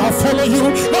shall follow you.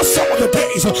 Not some of the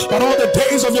days, but all the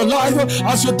days of your life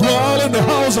as you dwell in the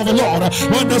house of the Lord.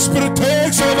 When the Spirit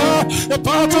takes over, the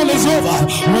battle is over.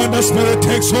 When the Spirit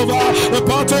takes over, the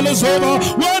battle is over.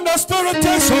 When the Spirit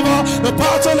takes over, the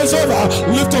battle is over.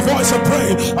 Lift a voice and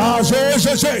pray.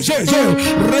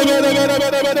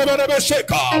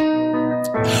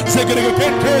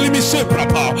 Zegregekeli mi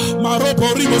seprapa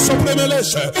maropo ribo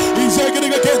sopremelese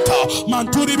izegregeketa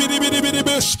manturi bidi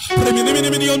besh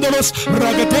premini ondolos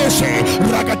ragadeshe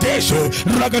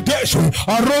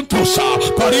arontosa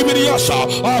paribiriasa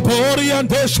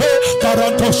aboriandeshe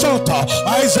tarantosota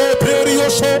aize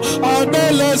perioso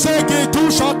andeleze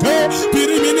getusate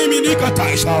pirimini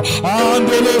minikataisa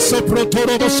andelese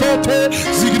protorobosote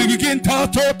zigregekenta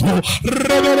toto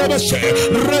rebelebeshe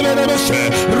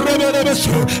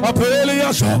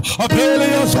Apeliasa,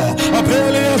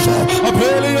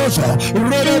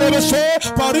 Rebelebese,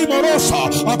 Parimorosa,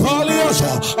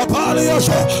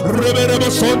 Apaliasa,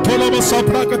 Rebelebeson, Tolomasa,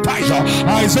 Prakataisa,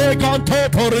 Isaac Anto,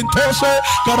 Porintose,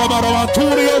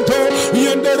 Carabaraturiante,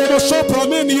 Yenderebeso,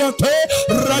 Praminiante,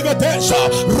 ragadesha,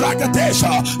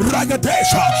 ragadesha,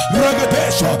 ragadesha,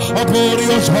 ragadesha,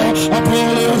 apolioso,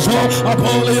 apolioso,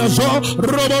 apolioso,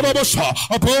 robobosa,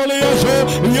 apolioso,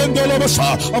 yendelobasa,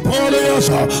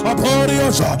 apolioso,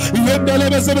 apolioso, yendelobasa.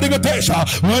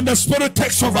 When the Spirit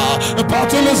takes over, the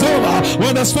battle is over.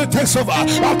 When the Spirit takes over,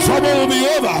 our trouble will be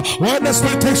over. When the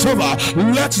Spirit takes over,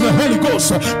 let the Holy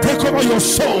Ghost take over your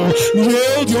soul.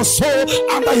 Yield your soul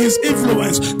under His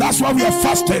influence. That's why we are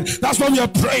fasting. That's why we are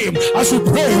praying. As you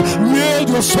pray, yield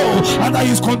your soul under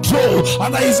His control,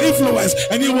 under His influence,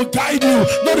 and He will guide you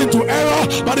not into error,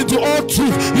 but into all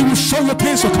truth. He will show you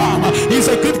things to come. He's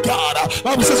a good God.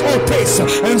 Bible says, "Oh, taste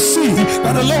and see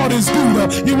that the Lord is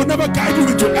good." He will never guide you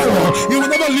into error. He will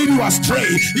never lead you astray.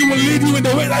 He will lead you in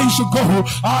the way that you should go.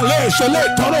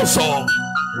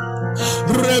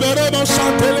 Reveremos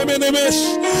santelemenemes,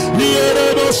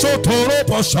 hieremos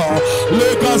sotoroposa,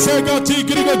 legazega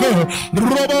tigrigego,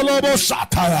 robolobo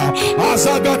sataya,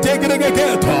 azaga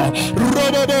tigrigegeto,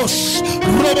 robobos,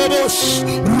 robobos,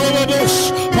 robobos,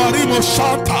 parimo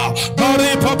santa,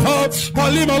 pari papa,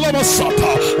 palima lobo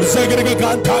sata,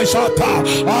 zegrigeganta sata,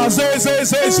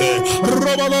 azezezeze,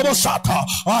 robolobo sata,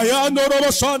 ayando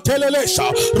robo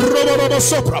santelelesa, robolobo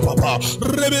sopra papa,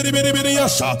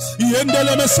 reberibiribiriasa,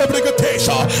 yendeleme sebre.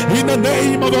 In the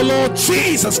name of the Lord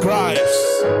Jesus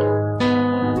Christ.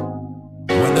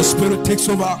 When the Spirit takes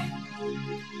over,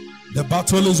 the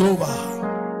battle is over.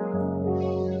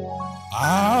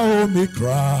 I me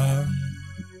cry.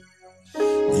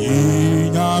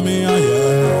 Inyame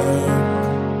aye.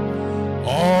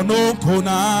 Ono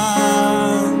kona.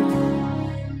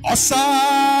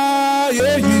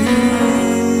 Osaye yi.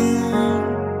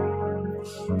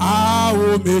 I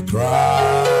will me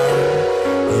cry.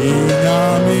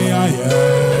 Inyame aye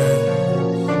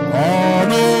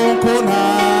ono kona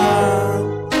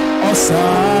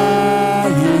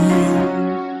osayi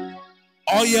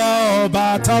oya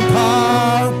obatampa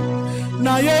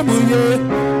na yemuye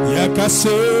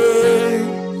yakase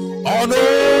ono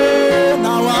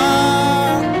nawa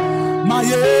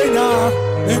mayena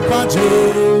epaje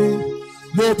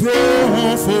lopro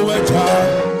honfo eja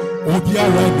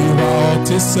obiara niwa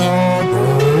otisono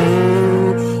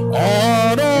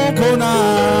Kona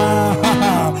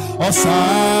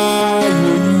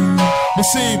Osayi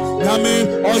Misi Nami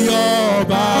Oyo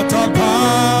Batapa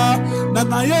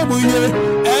Nanayemuye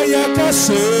Eye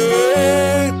Kase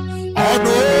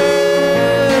Ono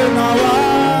Nawa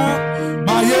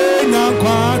Maye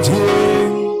Nankwaje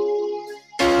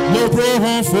Lopro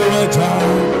Honfo Eja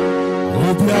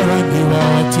Obiara Niwa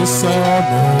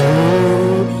Tisono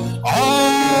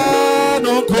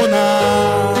Ono Kona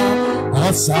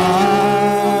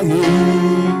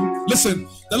Listen,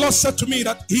 the Lord said to me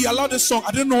that He allowed this song.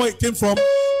 I didn't know where it came from,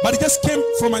 but it just came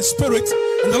from my spirit.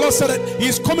 And the Lord said that He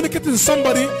is communicating to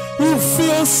somebody who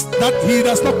feels that he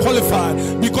does not qualify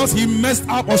because he messed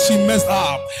up or she messed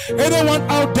up. Anyone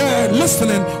out there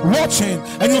listening, watching,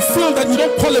 and you feel that you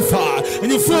don't qualify,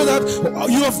 and you feel that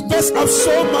you have messed up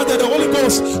so much that the Holy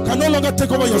Ghost can no longer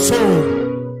take over your soul.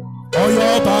 Oh,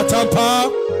 your batampa.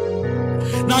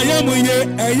 Na yemuye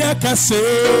eye kase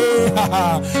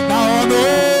na ono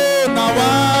na wa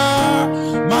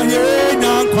maye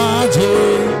nyankwaje.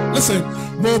 Listen,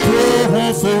 mo pro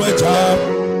honfo eja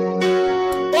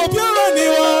obiara ni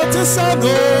wa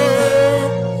tisano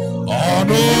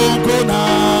ono kona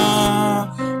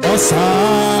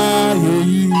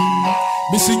osayi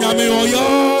misinyame oyo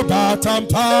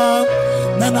batampa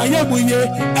na yemuye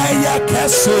eye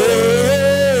kase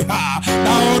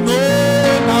na ono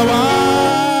na wa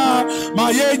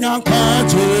Maye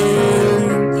nyankwaje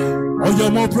oyo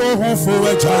mo pro honfo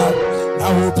eja na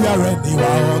obiara ni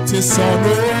wa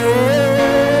otisono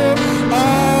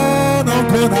no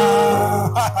kona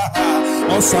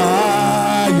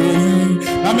osayi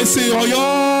na me say oyo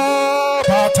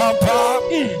patampa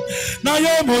na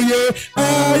yemoye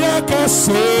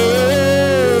ayakase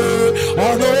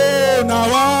ono na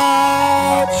wa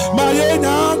maye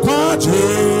nyankwaje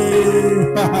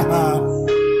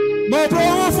mo pro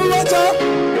honfo eja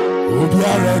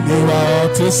obiara ni wa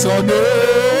otisono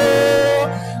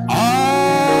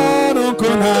no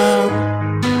kona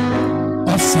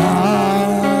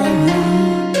osayi.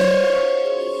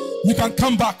 You can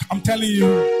come back, I'm telling you.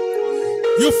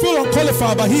 You feel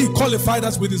unqualified, but He qualified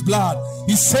us with His blood.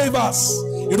 He saved us.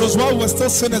 It was while we were still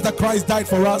sinners that Christ died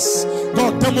for us.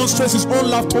 God demonstrates His own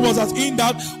love towards us in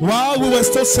that while we were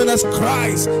still sinners,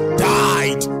 Christ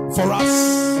died for us.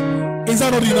 Is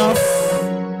that not enough?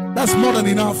 That's more than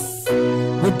enough.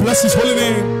 We bless His holy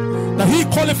name that He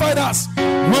qualified us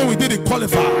when we didn't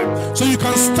qualify. So you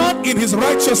can stand in His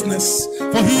righteousness,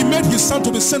 for He made His Son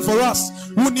to be sin for us,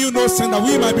 who knew no sin, that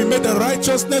we might be made the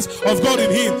righteousness of God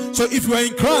in him. So if you are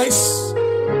in Christ,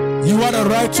 you are the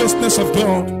righteousness of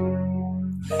God.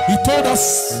 He told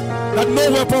us that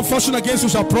no weapon fashioned against you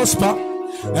shall prosper,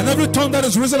 and every tongue that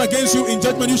is risen against you in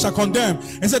judgment you shall condemn.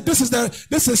 He said, this is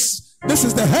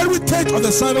the heritage of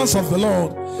the servants of the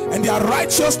Lord, and their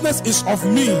righteousness is of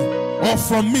me, or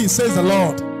from me, says the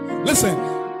Lord. Listen,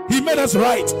 he made us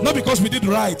right, not because we did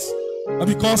right, but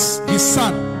because his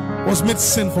son was made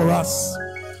sin for us.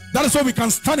 That is why we can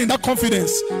stand in that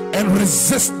confidence and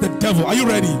resist the devil. Are you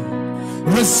ready?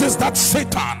 Resist that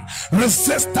Satan,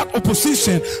 resist that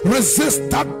opposition, resist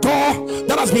that door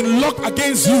that has been locked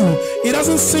against you. It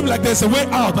doesn't seem like there's a way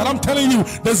out, but I'm telling you,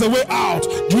 there's a way out.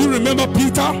 Do you remember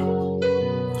Peter?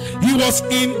 He was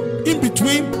in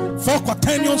between 4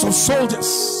 quaternions of soldiers,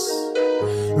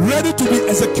 ready to be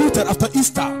executed after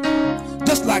Easter,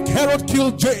 just like Herod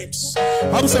killed James.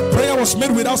 Bible said prayer was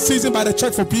made without ceasing by the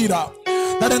church for Peter,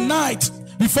 that the night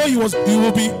before he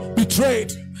will be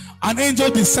betrayed, an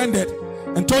angel descended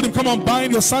and told him, come on,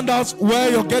 bind your sandals,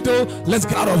 wear your girdle, let's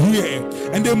get out of here.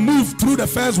 And they moved through the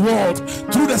first ward,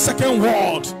 through the second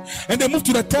ward, and they moved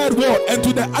to the third ward and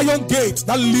to the iron gate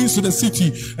that leads to the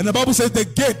city. And the Bible says the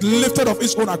gate lifted of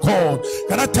its own accord.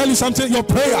 Can I tell you something? Your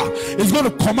prayer is going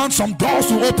to command some doors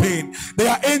to open. There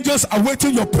are angels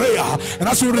awaiting your prayer, and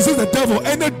as you resist the devil,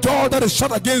 any door that is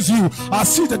shut against you, I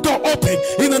see the door open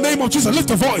in the name of Jesus. Lift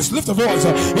a voice, lift a voice.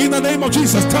 In the name of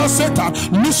Jesus, tell Satan,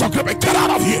 loose your grip and get out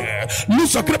of here.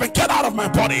 Lose your grip and get out of my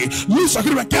body. Lose your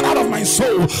grip and get out of my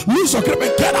soul. Lose your grip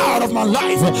and get out of my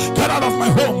life. Get out of my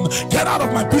home. Get out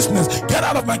of my business. Get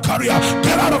out of my career.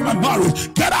 Get out of my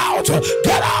marriage. Get out.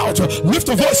 Get out. Lift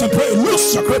a voice and pray.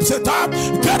 Lose your grip, Satan.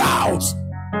 Get out.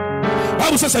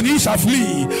 Bible says, and he shall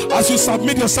flee. As you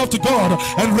submit yourself to God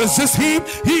and resist him,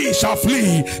 he shall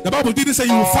flee. The Bible didn't say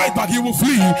you will fight back, he will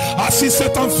flee. I see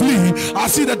Satan flee. I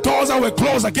see the doors that were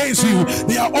closed against you,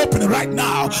 they are open right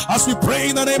now as we pray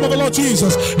in the name of the Lord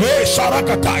Jesus. Hey,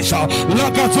 Sharakataisha,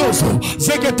 Lagatozo,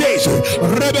 Zegadeja,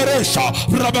 Reberesha,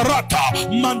 Rabarata,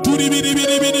 Manturi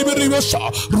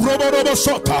Bidibidibidibidibosha,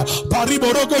 Roborobosota,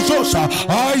 Pariborogosha,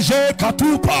 Aije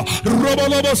Katupa,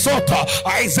 Robolobosota,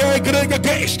 Aise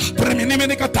Gregagesh,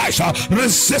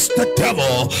 resist the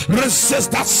devil,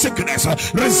 resist that sickness,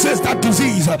 resist that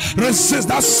disease, resist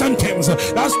that symptoms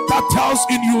that tells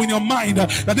in you in your mind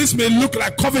that this may look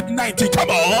like COVID-19. Come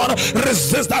on,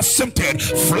 resist that symptom,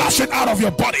 flush it out of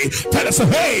your body. Tell us,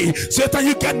 hey, Satan,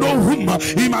 you get no room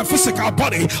in my physical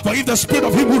body, for if the spirit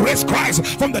of him who raised Christ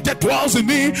from the dead dwells in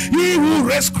me, he who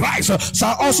raised Christ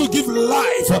shall also give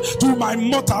life to my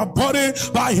mortal body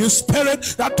by his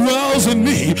spirit that dwells in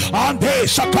me. And they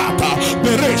Shakata,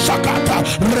 Bere Shakata,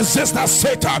 resist that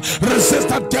Satan, resist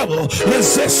that devil,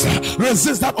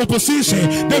 resist that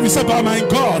opposition. David said, by my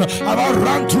God, have I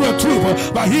run through a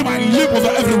troop, by him I leap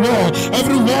over every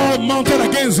wall mounted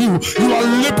against you. You are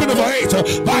leaping over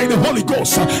it by the Holy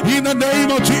Ghost in the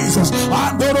name of Jesus.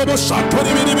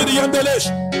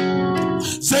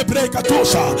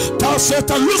 Tell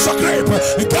Satan, lose a grip,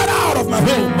 get out of my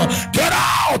home, get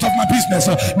out of my business,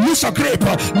 lose a grip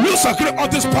of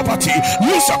this property,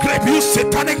 lose a grip, you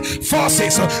satanic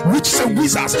forces, witches and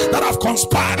wizards that have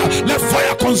conspired. Let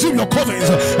fire consume your covens.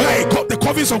 Hey, the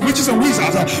covens of witches and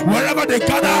wizards, wherever they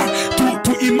gather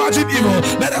to imagine evil,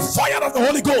 let the fire of the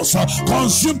Holy Ghost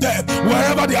consume them.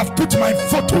 Wherever they have put my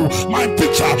photo, my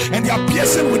picture, and they are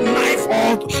piercing with knife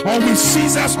or with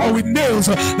scissors or with nails,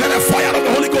 let the fire of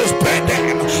the Holy Ghost burn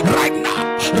them right now,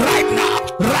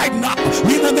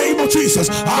 in the name of Jesus.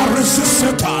 I resist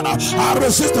Satan, I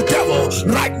resist the devil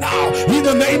right now in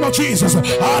the name of Jesus. I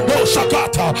know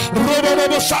Shakata,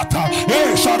 Roboshata,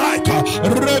 Sharaika,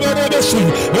 Reberebeshi,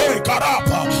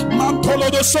 Karapa, Mantolo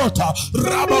de Sota,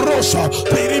 Rabarosha,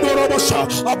 Periborobosha,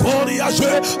 Aporiage,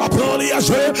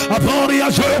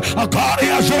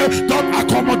 don't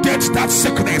accommodate that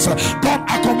sickness, don't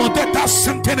accommodate that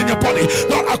symptom in your body,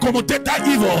 don't accommodate that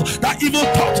evil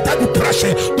thought, that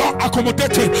depression, don't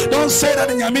accommodate it. Don't say that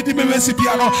in your meeting. No,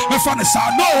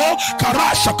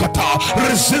 Karashakata,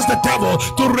 resist the devil.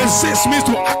 To resist means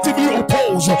to actively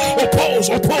oppose. Hey,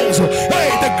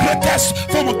 the greatest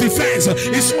form of defense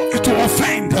is to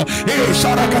offend. Hey,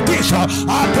 Sharakadisha,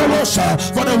 Adolosha,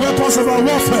 for the weapons of our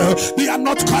warfare, they are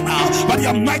not carnal, but they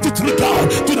are mighty through God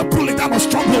to the pulling down of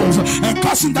strongholds and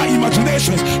casting down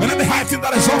imaginations and any high thing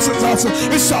that exalts itself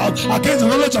against the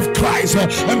knowledge of Christ,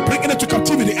 and bringing it to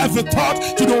captivity every thought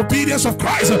to the obedience of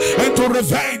Christ, and to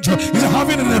revenge. He's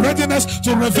having a readiness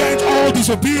to revenge all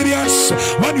disobedience.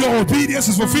 When your obedience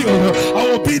is fulfilled,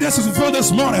 our obedience is fulfilled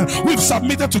this morning. We've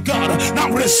submitted to God. Now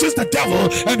resist the devil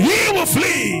and he will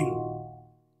flee.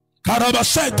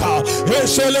 Karabaseta,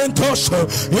 Excelentos,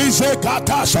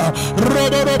 Izekatasha,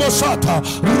 Roborobosata,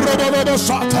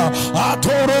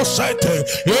 Atorosete,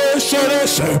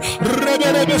 Excelese,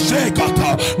 Reberebesekata,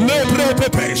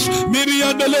 Lebrebepes,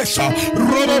 Miriandelesa,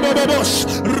 Robobobos,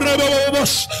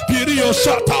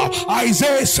 Piriosata,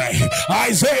 Isese,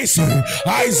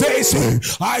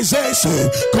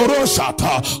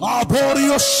 Korosata,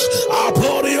 Aborios,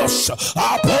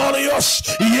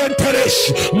 Yenteres,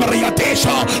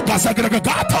 Mariatesha,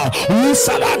 Gazagragata,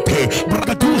 Usalante,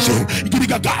 Bragaduze,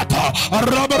 Girigagata,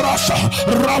 Rabarasa.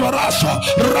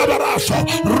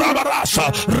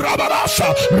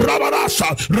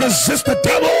 Resist the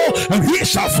devil and he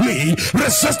shall flee.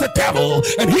 Resist the devil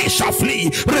and he shall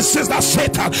flee. Resist that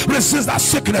Satan, resist that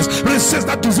sickness, resist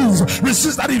that disease,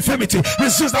 resist that infirmity,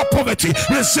 resist that poverty,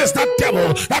 resist that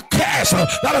devil, that curse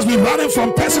that has been running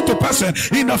from person to person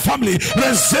in the family.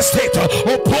 Resist it,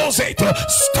 oppose it,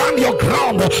 stand your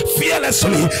ground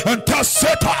fearlessly and tell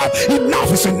Satan,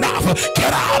 enough is enough.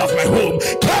 Get out of my home,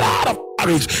 get out of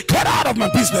marriage, get out of my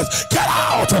business, get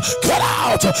out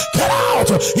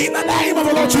in the name of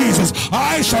the Lord Jesus.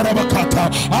 I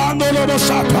Sharabakata,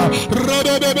 Andolobosata,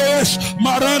 Rebebebesh,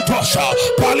 Marantosha,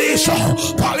 Palisha,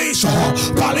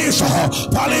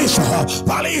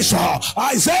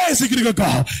 Isaiah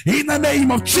Sigrigaga, in the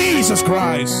name of Jesus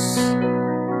Christ.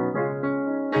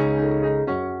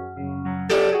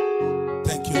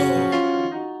 Thank you, Lord.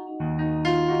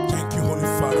 Thank you, Holy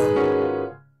Father.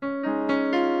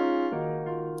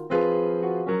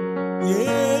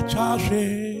 Yeah, Chaje,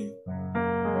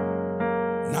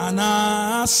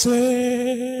 Nana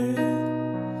say,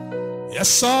 yes,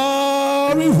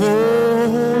 sorry, ho,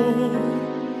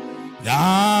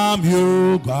 Yam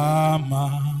Yugama,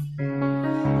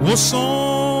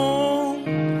 Woson,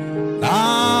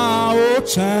 Na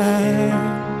Ochen,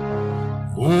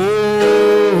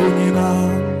 Onina,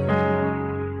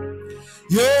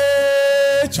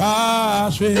 yeah,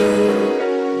 Chaje,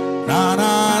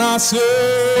 Nana say,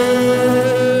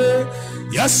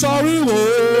 yes, sorry, wo,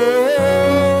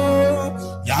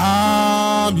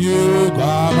 Yam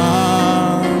Yugama,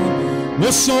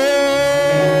 Woso,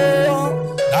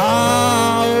 Na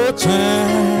Ochen,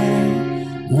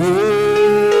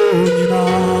 Onina,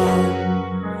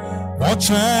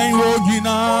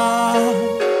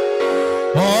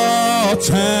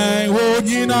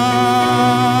 Onina,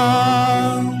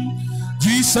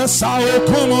 Jesus, I will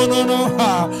come on, no,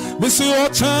 ha, this is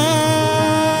what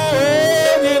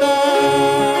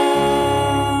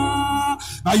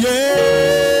I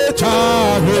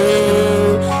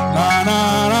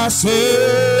say,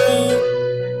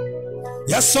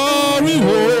 yes, sorry,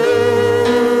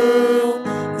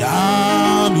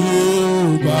 Yam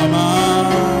Yugama,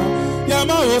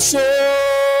 Yama also,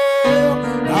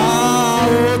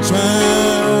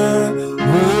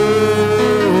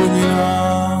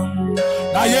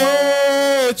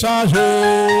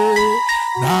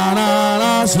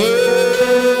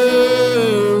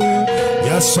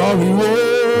 yes, sorry,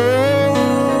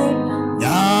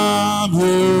 Yam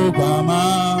Yugama,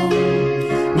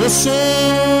 so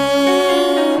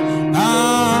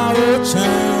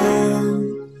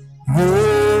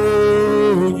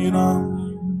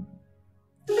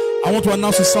I want to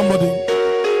announce to somebody,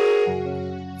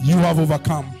 you have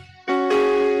overcome.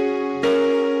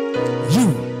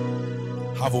 You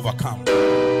have overcome.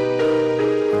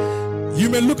 You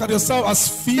may look at yourself as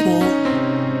feeble,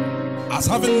 as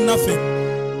having nothing,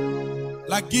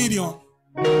 like Gideon,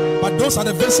 but those are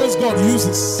the vessels God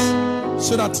uses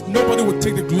so that nobody will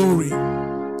take the glory.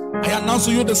 I announce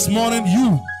to you this morning,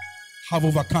 you have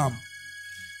overcome.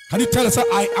 Can you tell us that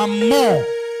I am more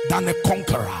than a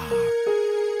conqueror?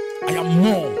 I am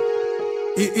more.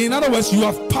 In other words, you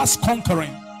have passed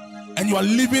conquering and you are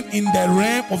living in the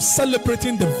realm of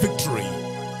celebrating the victory.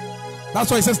 That's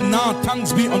why it says, now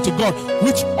thanks be unto God,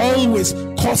 which always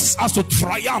causes us to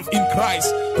triumph in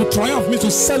Christ. To triumph means to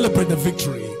celebrate the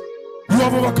victory. You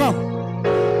have overcome.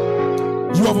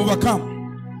 You have overcome.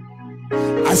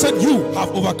 I said you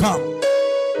have overcome.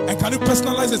 And can you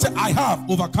personalize it? Say, I have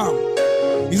overcome.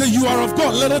 He said, you are of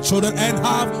God, little children, and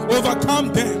have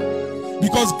overcome them.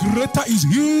 Because greater is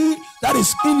he that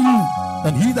is in you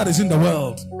than he that is in the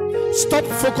world. Stop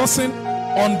focusing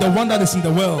on the one that is in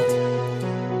the world.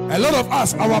 A lot of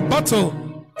us, our battle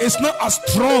is not as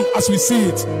strong as we see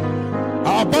it.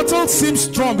 Our battle seems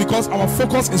strong because our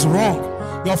focus is wrong.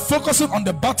 You are focusing on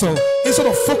the battle instead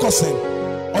of focusing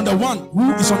on the one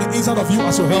who is on the inside of you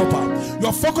as your helper. You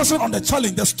are focusing on the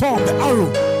challenge, the storm, the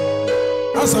arrow.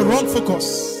 That's a wrong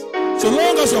focus. So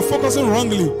long as you are focusing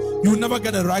wrongly, you will never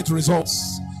get the right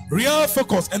results. Real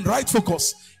focus and right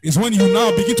focus is when you now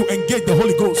begin to engage the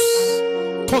Holy Ghost.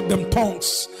 talk them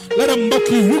tongues. Let them mock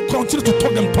you. You continue to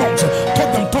talk them tongues.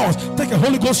 Talk them tongues. Take a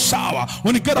Holy Ghost shower.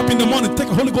 When you get up in the morning, take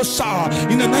a Holy Ghost shower.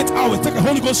 In the night hours, take a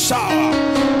Holy Ghost shower.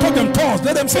 Talk them tongues.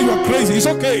 Let them say you are crazy. It's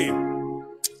okay.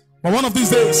 But one of these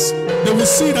days, they will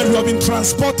see that you have been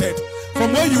transported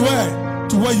from where you were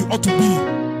to where you ought to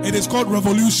be. It is called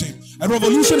revolution. A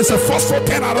revolution is a forceful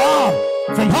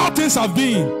turnaround from how things have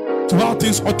been to how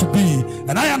things ought to be.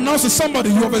 And I announce to somebody,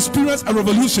 you have experienced a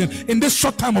revolution in this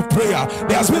short time of prayer.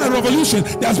 There has been a revolution.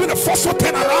 There has been a forceful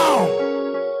turnaround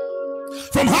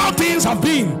from how things have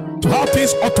been to how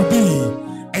things ought to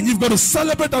be. And you've got to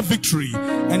celebrate that victory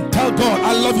and tell God,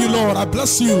 I love you, Lord. I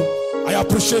bless you. I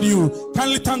appreciate you.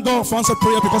 Kindly thank God for answered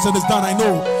prayer because it is done. I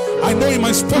know in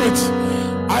my spirit.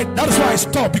 That is why I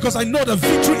stop, because I know the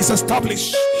victory is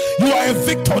established. You are a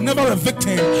victor, never a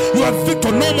victim. You are a victor,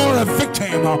 no more a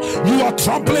victim. You are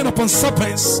trampling upon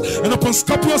serpents and upon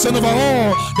scorpions and over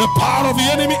all the power of the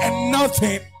enemy, and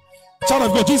nothing. Child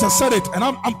of God, Jesus said it, and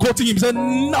I'm quoting him. He said,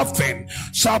 nothing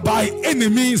shall by any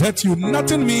means hurt you.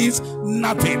 Nothing means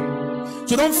nothing.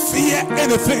 So don't fear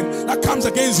anything that comes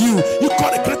against you. You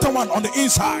got a greater one on the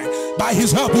inside. By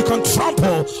his help, you can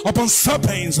trample upon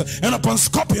serpents and upon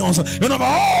scorpions and over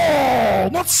all,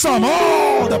 not some,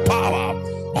 all the power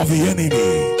of the enemy.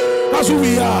 That's who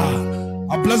we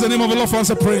are. I bless the name of the Lord for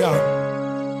answer prayer.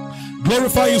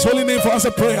 Glorify his holy name for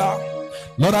answer prayer.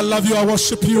 Lord, I love you. I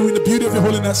worship you in the beauty of your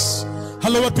holiness.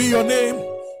 Hallowed be your name.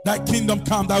 Thy kingdom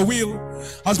come, thy will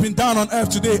has been done on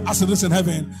earth today as it is in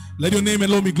heaven. Let your name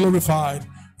alone be glorified.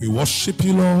 We worship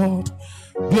you, Lord.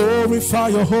 Glorify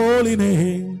your holy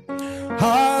name.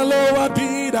 Hallowed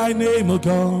be thy name, O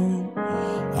God.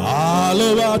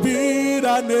 Hallowed be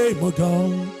thy name, O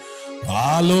God.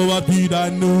 Hallowed be thy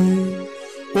name.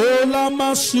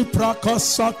 Olama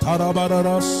suprakasa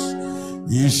tarabararas.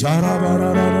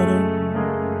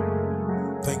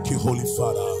 Thank you, Holy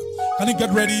Father. Can you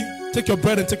get ready? Take your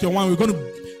bread and take your wine. We're going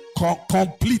to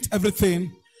complete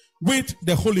everything with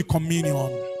the Holy Communion.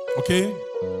 Okay?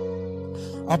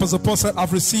 Apostle Paul said,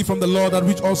 I've received from the Lord that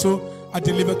which also I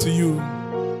delivered to you.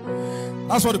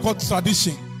 That's what they call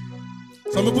tradition.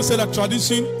 Some people say that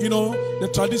tradition, the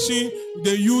tradition,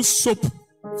 they use soap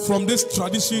from this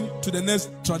tradition to the next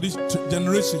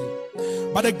generation.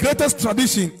 But the greatest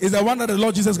tradition is the one that the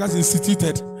Lord Jesus Christ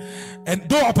instituted. And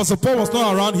though Apostle Paul was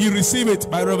not around, he received it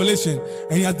by revelation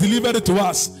and he has delivered it to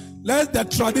us. Let the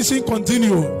tradition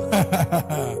continue.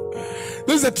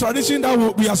 This is a tradition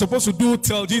that we are supposed to do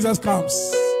till Jesus comes.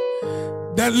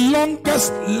 The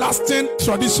longest lasting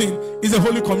tradition is the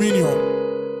Holy Communion.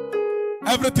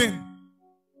 Everything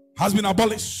has been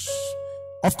abolished.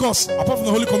 Of course, apart from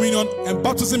the Holy Communion and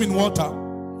baptism in water,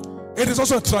 it is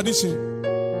also a tradition.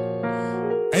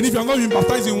 And if you are not being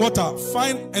baptized in water,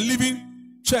 find a living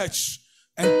church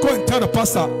and go and tell the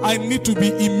pastor, I need to be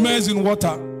immersed in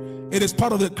water. It is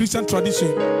part of the Christian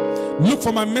tradition. Look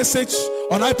for my message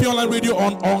on IP Online Radio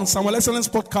on Samuel Excellence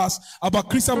Podcast about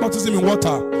Christian baptism in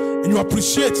water, and you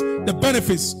appreciate the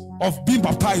benefits of being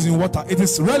baptized in water. It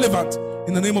is relevant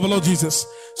in the name of the Lord Jesus.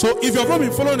 So if you have not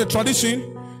been following the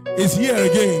tradition, it's here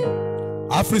again.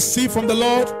 I've received from the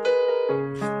Lord.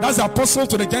 That's the apostle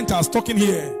to the Gentiles talking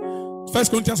here. 1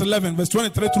 Corinthians 11 verse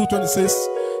 23 through 26.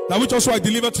 That which also I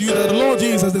delivered to you, that the Lord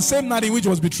Jesus, the same night in which he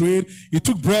was betrayed, he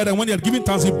took bread, and when he had given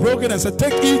thanks, he broke it and said,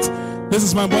 take it, this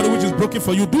is my body which is broken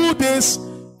for you. Do this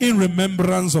in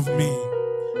remembrance of me.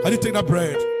 How do you take that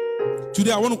bread?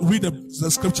 Today I want to read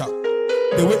the scripture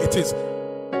the way it is.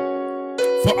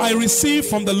 For I received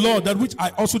from the Lord that which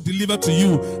I also delivered to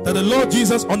you, that the Lord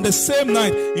Jesus, on the same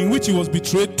night in which he was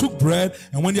betrayed, took bread,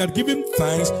 and when he had given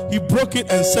thanks, he broke it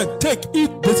and said, take,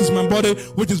 eat, this is my body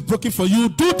which is broken for you.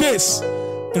 Do this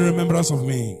in remembrance of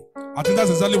me. I think that's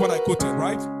exactly what I quoted,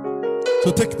 right?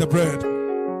 So take the bread,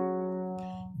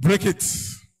 break it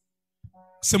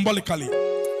symbolically,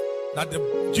 that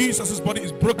Jesus' body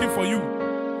is broken for you,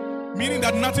 meaning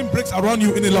that nothing breaks around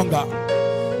you any longer.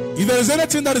 If there is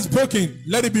anything that is broken,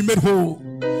 let it be made whole.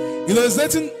 If there is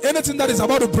anything that is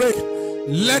about to break,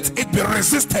 let it be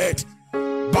resisted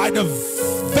by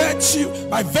virtue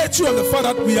of the fact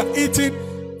that we are eating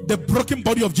the broken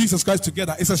body of Jesus Christ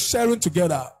together. It's a sharing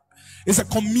together. It's a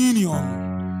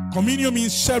communion. Communion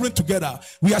means sharing together.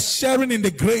 We are sharing in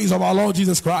the grace of our Lord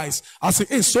Jesus Christ. As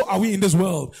He is, so are we in this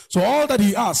world. So all that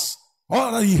He has,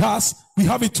 we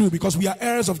have it too, because we are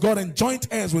heirs of God and joint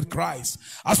heirs with Christ.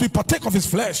 As we partake of His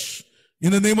flesh,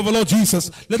 in the name of the Lord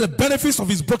Jesus, let the benefits of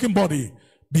His broken body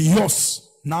be yours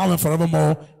now and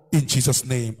forevermore, in Jesus'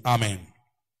 name. Amen.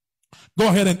 Go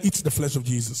ahead and eat the flesh of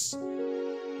Jesus.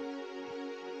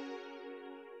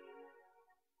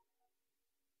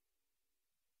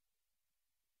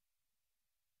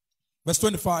 Verse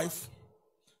 25.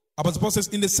 Apostle Paul says,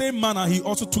 in the same manner, he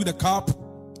also took the cup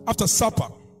after supper.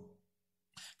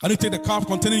 Can you take the cup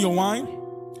containing your wine?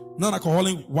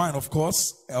 Non-alcoholic wine, of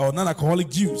course, or non-alcoholic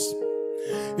juice.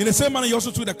 In the same manner, he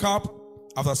also took the cup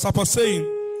after supper, saying,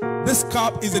 this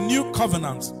cup is a new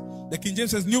covenant. The King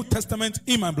James says, New Testament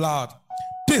in my blood.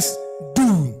 This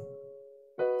do.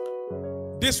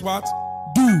 This what?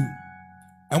 Do.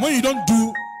 And when you don't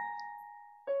do,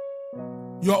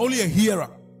 you are only a hearer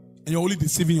and you're only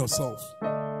deceiving yourself.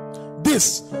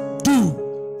 This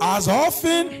do as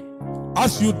often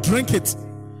as you drink it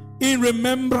in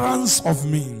remembrance of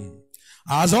me.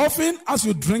 As often as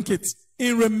you drink it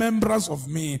in remembrance of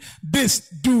me. This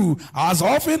do as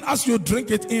often as you drink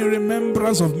it in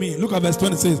remembrance of me. Look at verse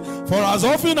 20, it says, for as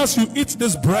often as you eat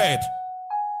this bread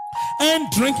and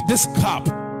drink this cup.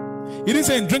 He didn't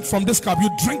say drink from this cup. You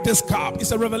drink this cup.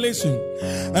 It's a revelation.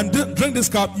 And drink this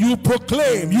cup. You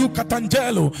proclaim. You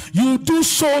katangelo. You do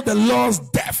show the Lord's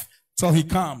death till he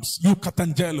comes. You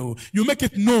katangelo. You make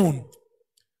it known.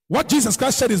 What Jesus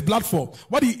Christ shed his blood for,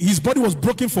 what his body was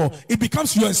broken for, it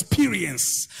becomes your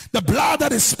experience. The blood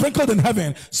that is sprinkled in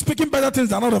heaven, speaking better things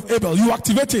than out of Abel, you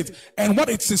activate it. And what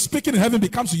it's speaking in heaven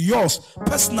becomes yours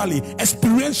personally,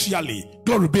 experientially.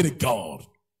 Glory be to God.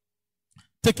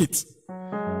 Take it.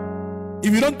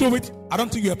 If you don't do it, I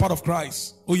don't think you're a part of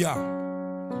Christ. Oh yeah.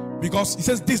 Because he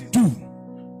says this do.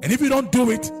 And if you don't do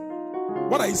it,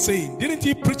 what are you saying? Didn't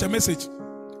he preach a message?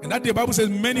 And that day the Bible says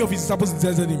many of his disciples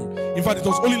deserted him. In fact, it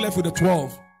was only left with the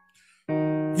 12.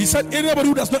 He said, anybody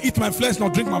who does not eat my flesh nor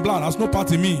drink my blood has no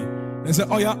part in me. They said,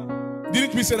 oh yeah.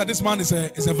 Didn't we say that this man is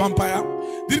a vampire?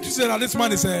 Didn't we say that this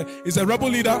man is a rebel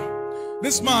leader?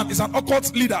 This man is an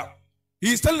occult leader.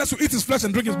 He is telling us to eat his flesh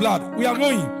and drink his blood. We are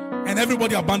going. And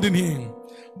everybody abandoned him.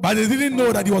 But they didn't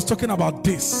know that he was talking about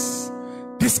this.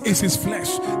 This is his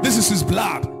flesh. This is his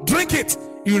blood. Drink it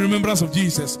in remembrance of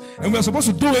Jesus. And we are supposed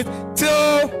to do it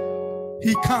till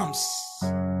he comes.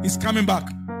 He's coming back.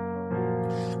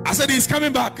 I said he's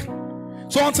coming back.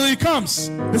 So until he comes,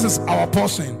 this is our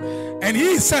portion. And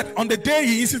he said on the day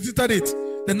he instituted it,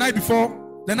 the night before,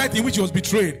 the night in which he was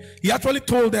betrayed, he actually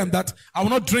told them that I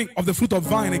will not drink of the fruit of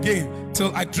vine again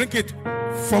till I drink it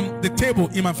from the table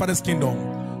in my Father's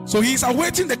kingdom. So he is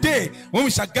awaiting the day when we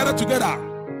shall gather together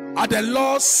at the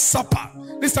Lord's Supper.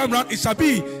 This time around, it shall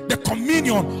be the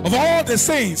communion of all the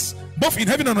saints, both in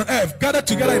heaven and on earth, gathered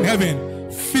together in heaven,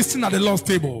 feasting at the Lord's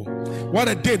table. What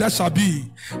a day that shall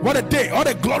be. What a day, what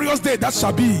a glorious day that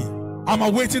shall be. I'm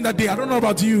awaiting that day. I don't know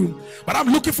about you, but I'm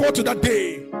looking forward to that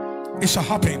day. It shall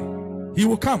happen. He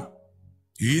will come.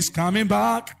 He's coming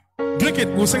back. Drink it.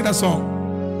 We'll sing that song.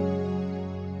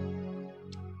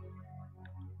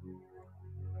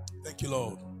 Thank you,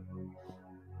 Lord.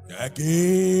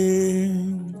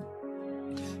 Again.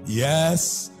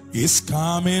 Yes, he's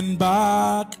coming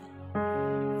back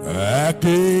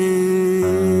again.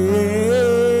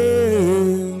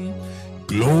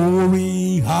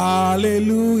 Glory,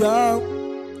 hallelujah.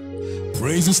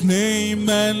 Praise his name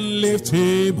and lift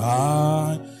him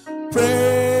high.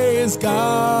 Praise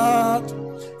God.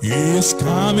 He is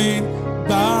coming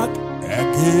back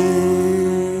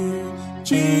again.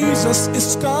 Jesus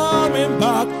is coming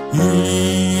back.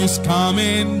 He is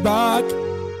coming back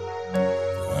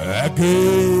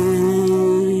again.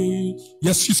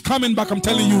 Yes, he's coming back. I'm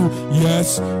telling you.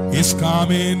 Yes, he's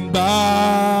coming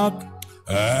back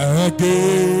again.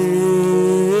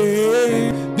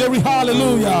 Glory,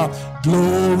 hallelujah.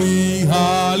 Glory,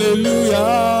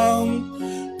 hallelujah.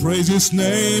 Praise his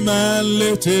name and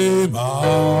lift him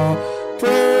up.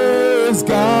 Praise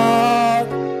God.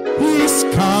 He's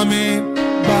coming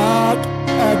back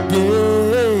again.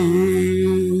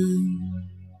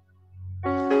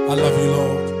 I love you,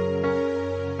 Lord.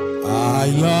 I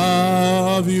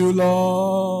love you,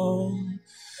 Lord,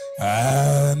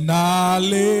 and I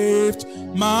lift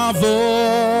my voice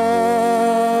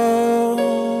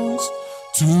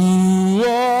to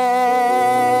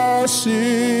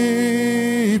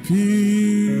worship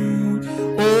you,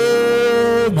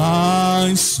 oh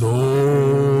my soul,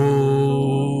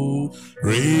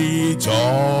 rejoice,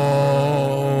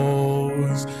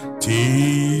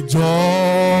 take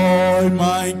joy,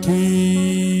 my King.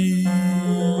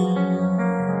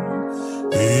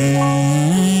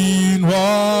 In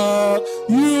what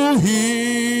you hear,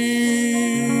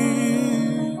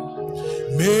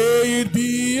 may it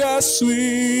be a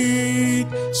sweet,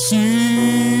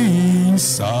 sweet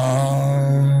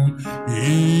sound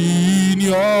in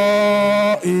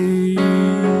your ears.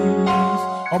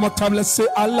 One more time, let's say,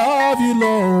 I love you,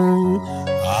 Lord.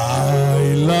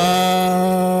 I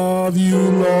love you,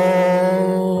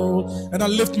 Lord. And I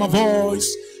lift my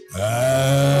voice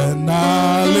and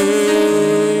I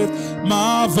lift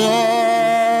my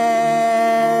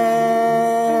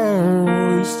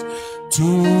voice to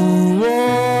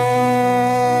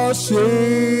worship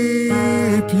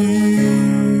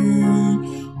you.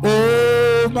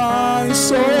 Oh, my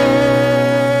soul,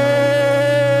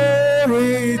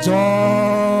 rejoice.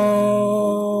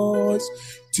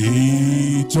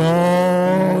 Teach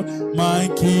all my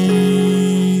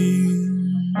King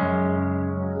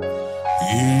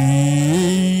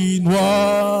in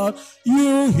what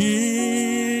you hear.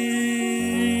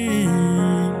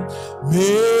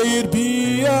 May it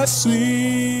be a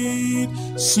sweet,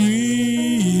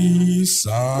 sweet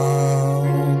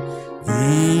sound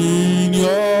in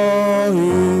your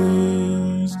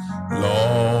ears.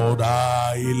 Lord,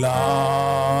 I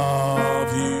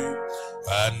love you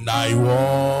and I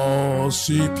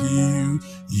worship you.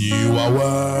 You are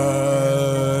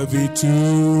worthy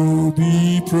to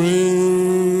be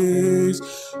praised.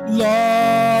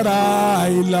 Lord, I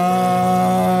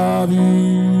love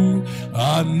you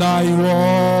and I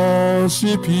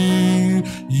worship you.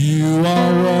 You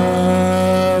are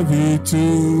worthy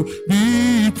to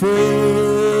be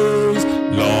praised.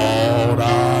 Lord,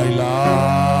 I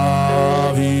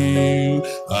love you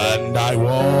and I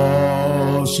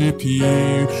worship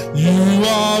you. You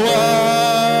are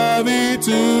worthy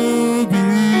to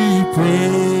be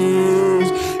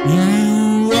praised.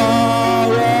 You are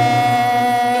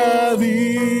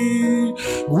worthy,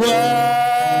 worthy,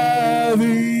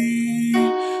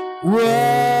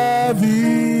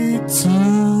 worthy to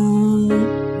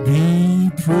be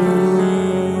praised.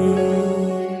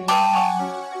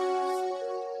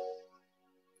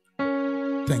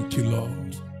 Thank you,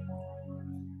 Lord.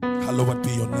 Hallowed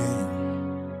be your name.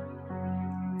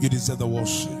 You deserve the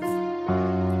worship.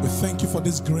 We thank you for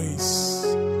this grace.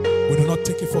 We do not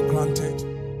take it for granted.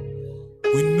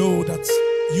 We know that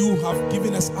you have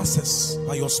given us access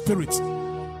by your Spirit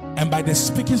and by the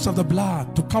speakings of the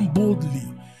blood to come boldly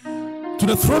to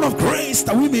the throne of grace,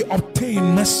 that we may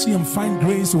obtain mercy and find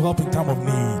grace to help in time of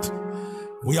need.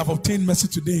 We have obtained mercy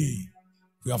today.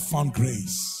 We have found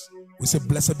grace. We say,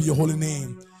 blessed be your holy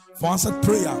name for answered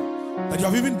prayer, that you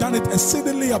have even done it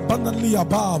exceedingly abundantly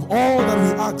above all that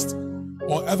we asked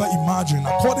or ever imagined,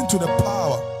 according to the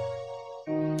power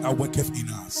that worketh in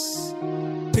us.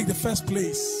 Take the first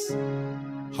place,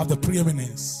 have the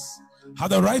preeminence,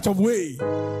 have the right of way.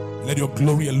 Let your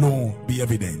glory alone be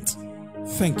evident.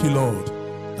 Thank you, Lord,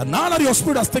 that now that your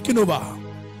Spirit has taken over,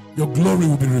 your glory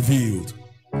will be revealed.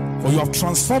 For you have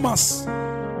transformed us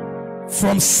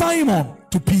from Simon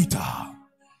to Peter.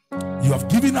 You have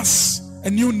given us a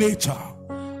new nature,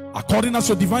 according as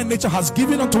your divine nature has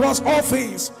given unto us all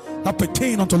things that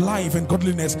pertain unto life and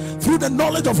godliness, through the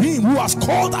knowledge of him who has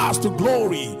called us to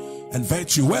glory and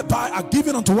virtue, whereby are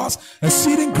given unto us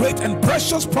exceeding great and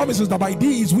precious promises, that by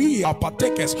these we are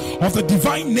partakers of the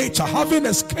divine nature, having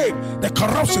escaped the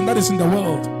corruption that is in the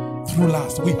world through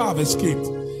lust. We have escaped.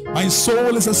 My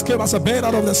soul is escaped as a bird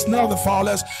out of the snare of the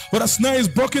fowlers, but the snare is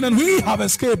broken and we have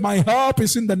escaped. My help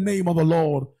is in the name of the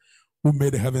Lord who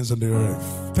made the heavens and the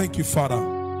earth. Thank you, Father,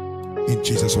 in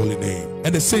Jesus' holy name.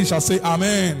 And the saints shall say,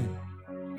 Amen.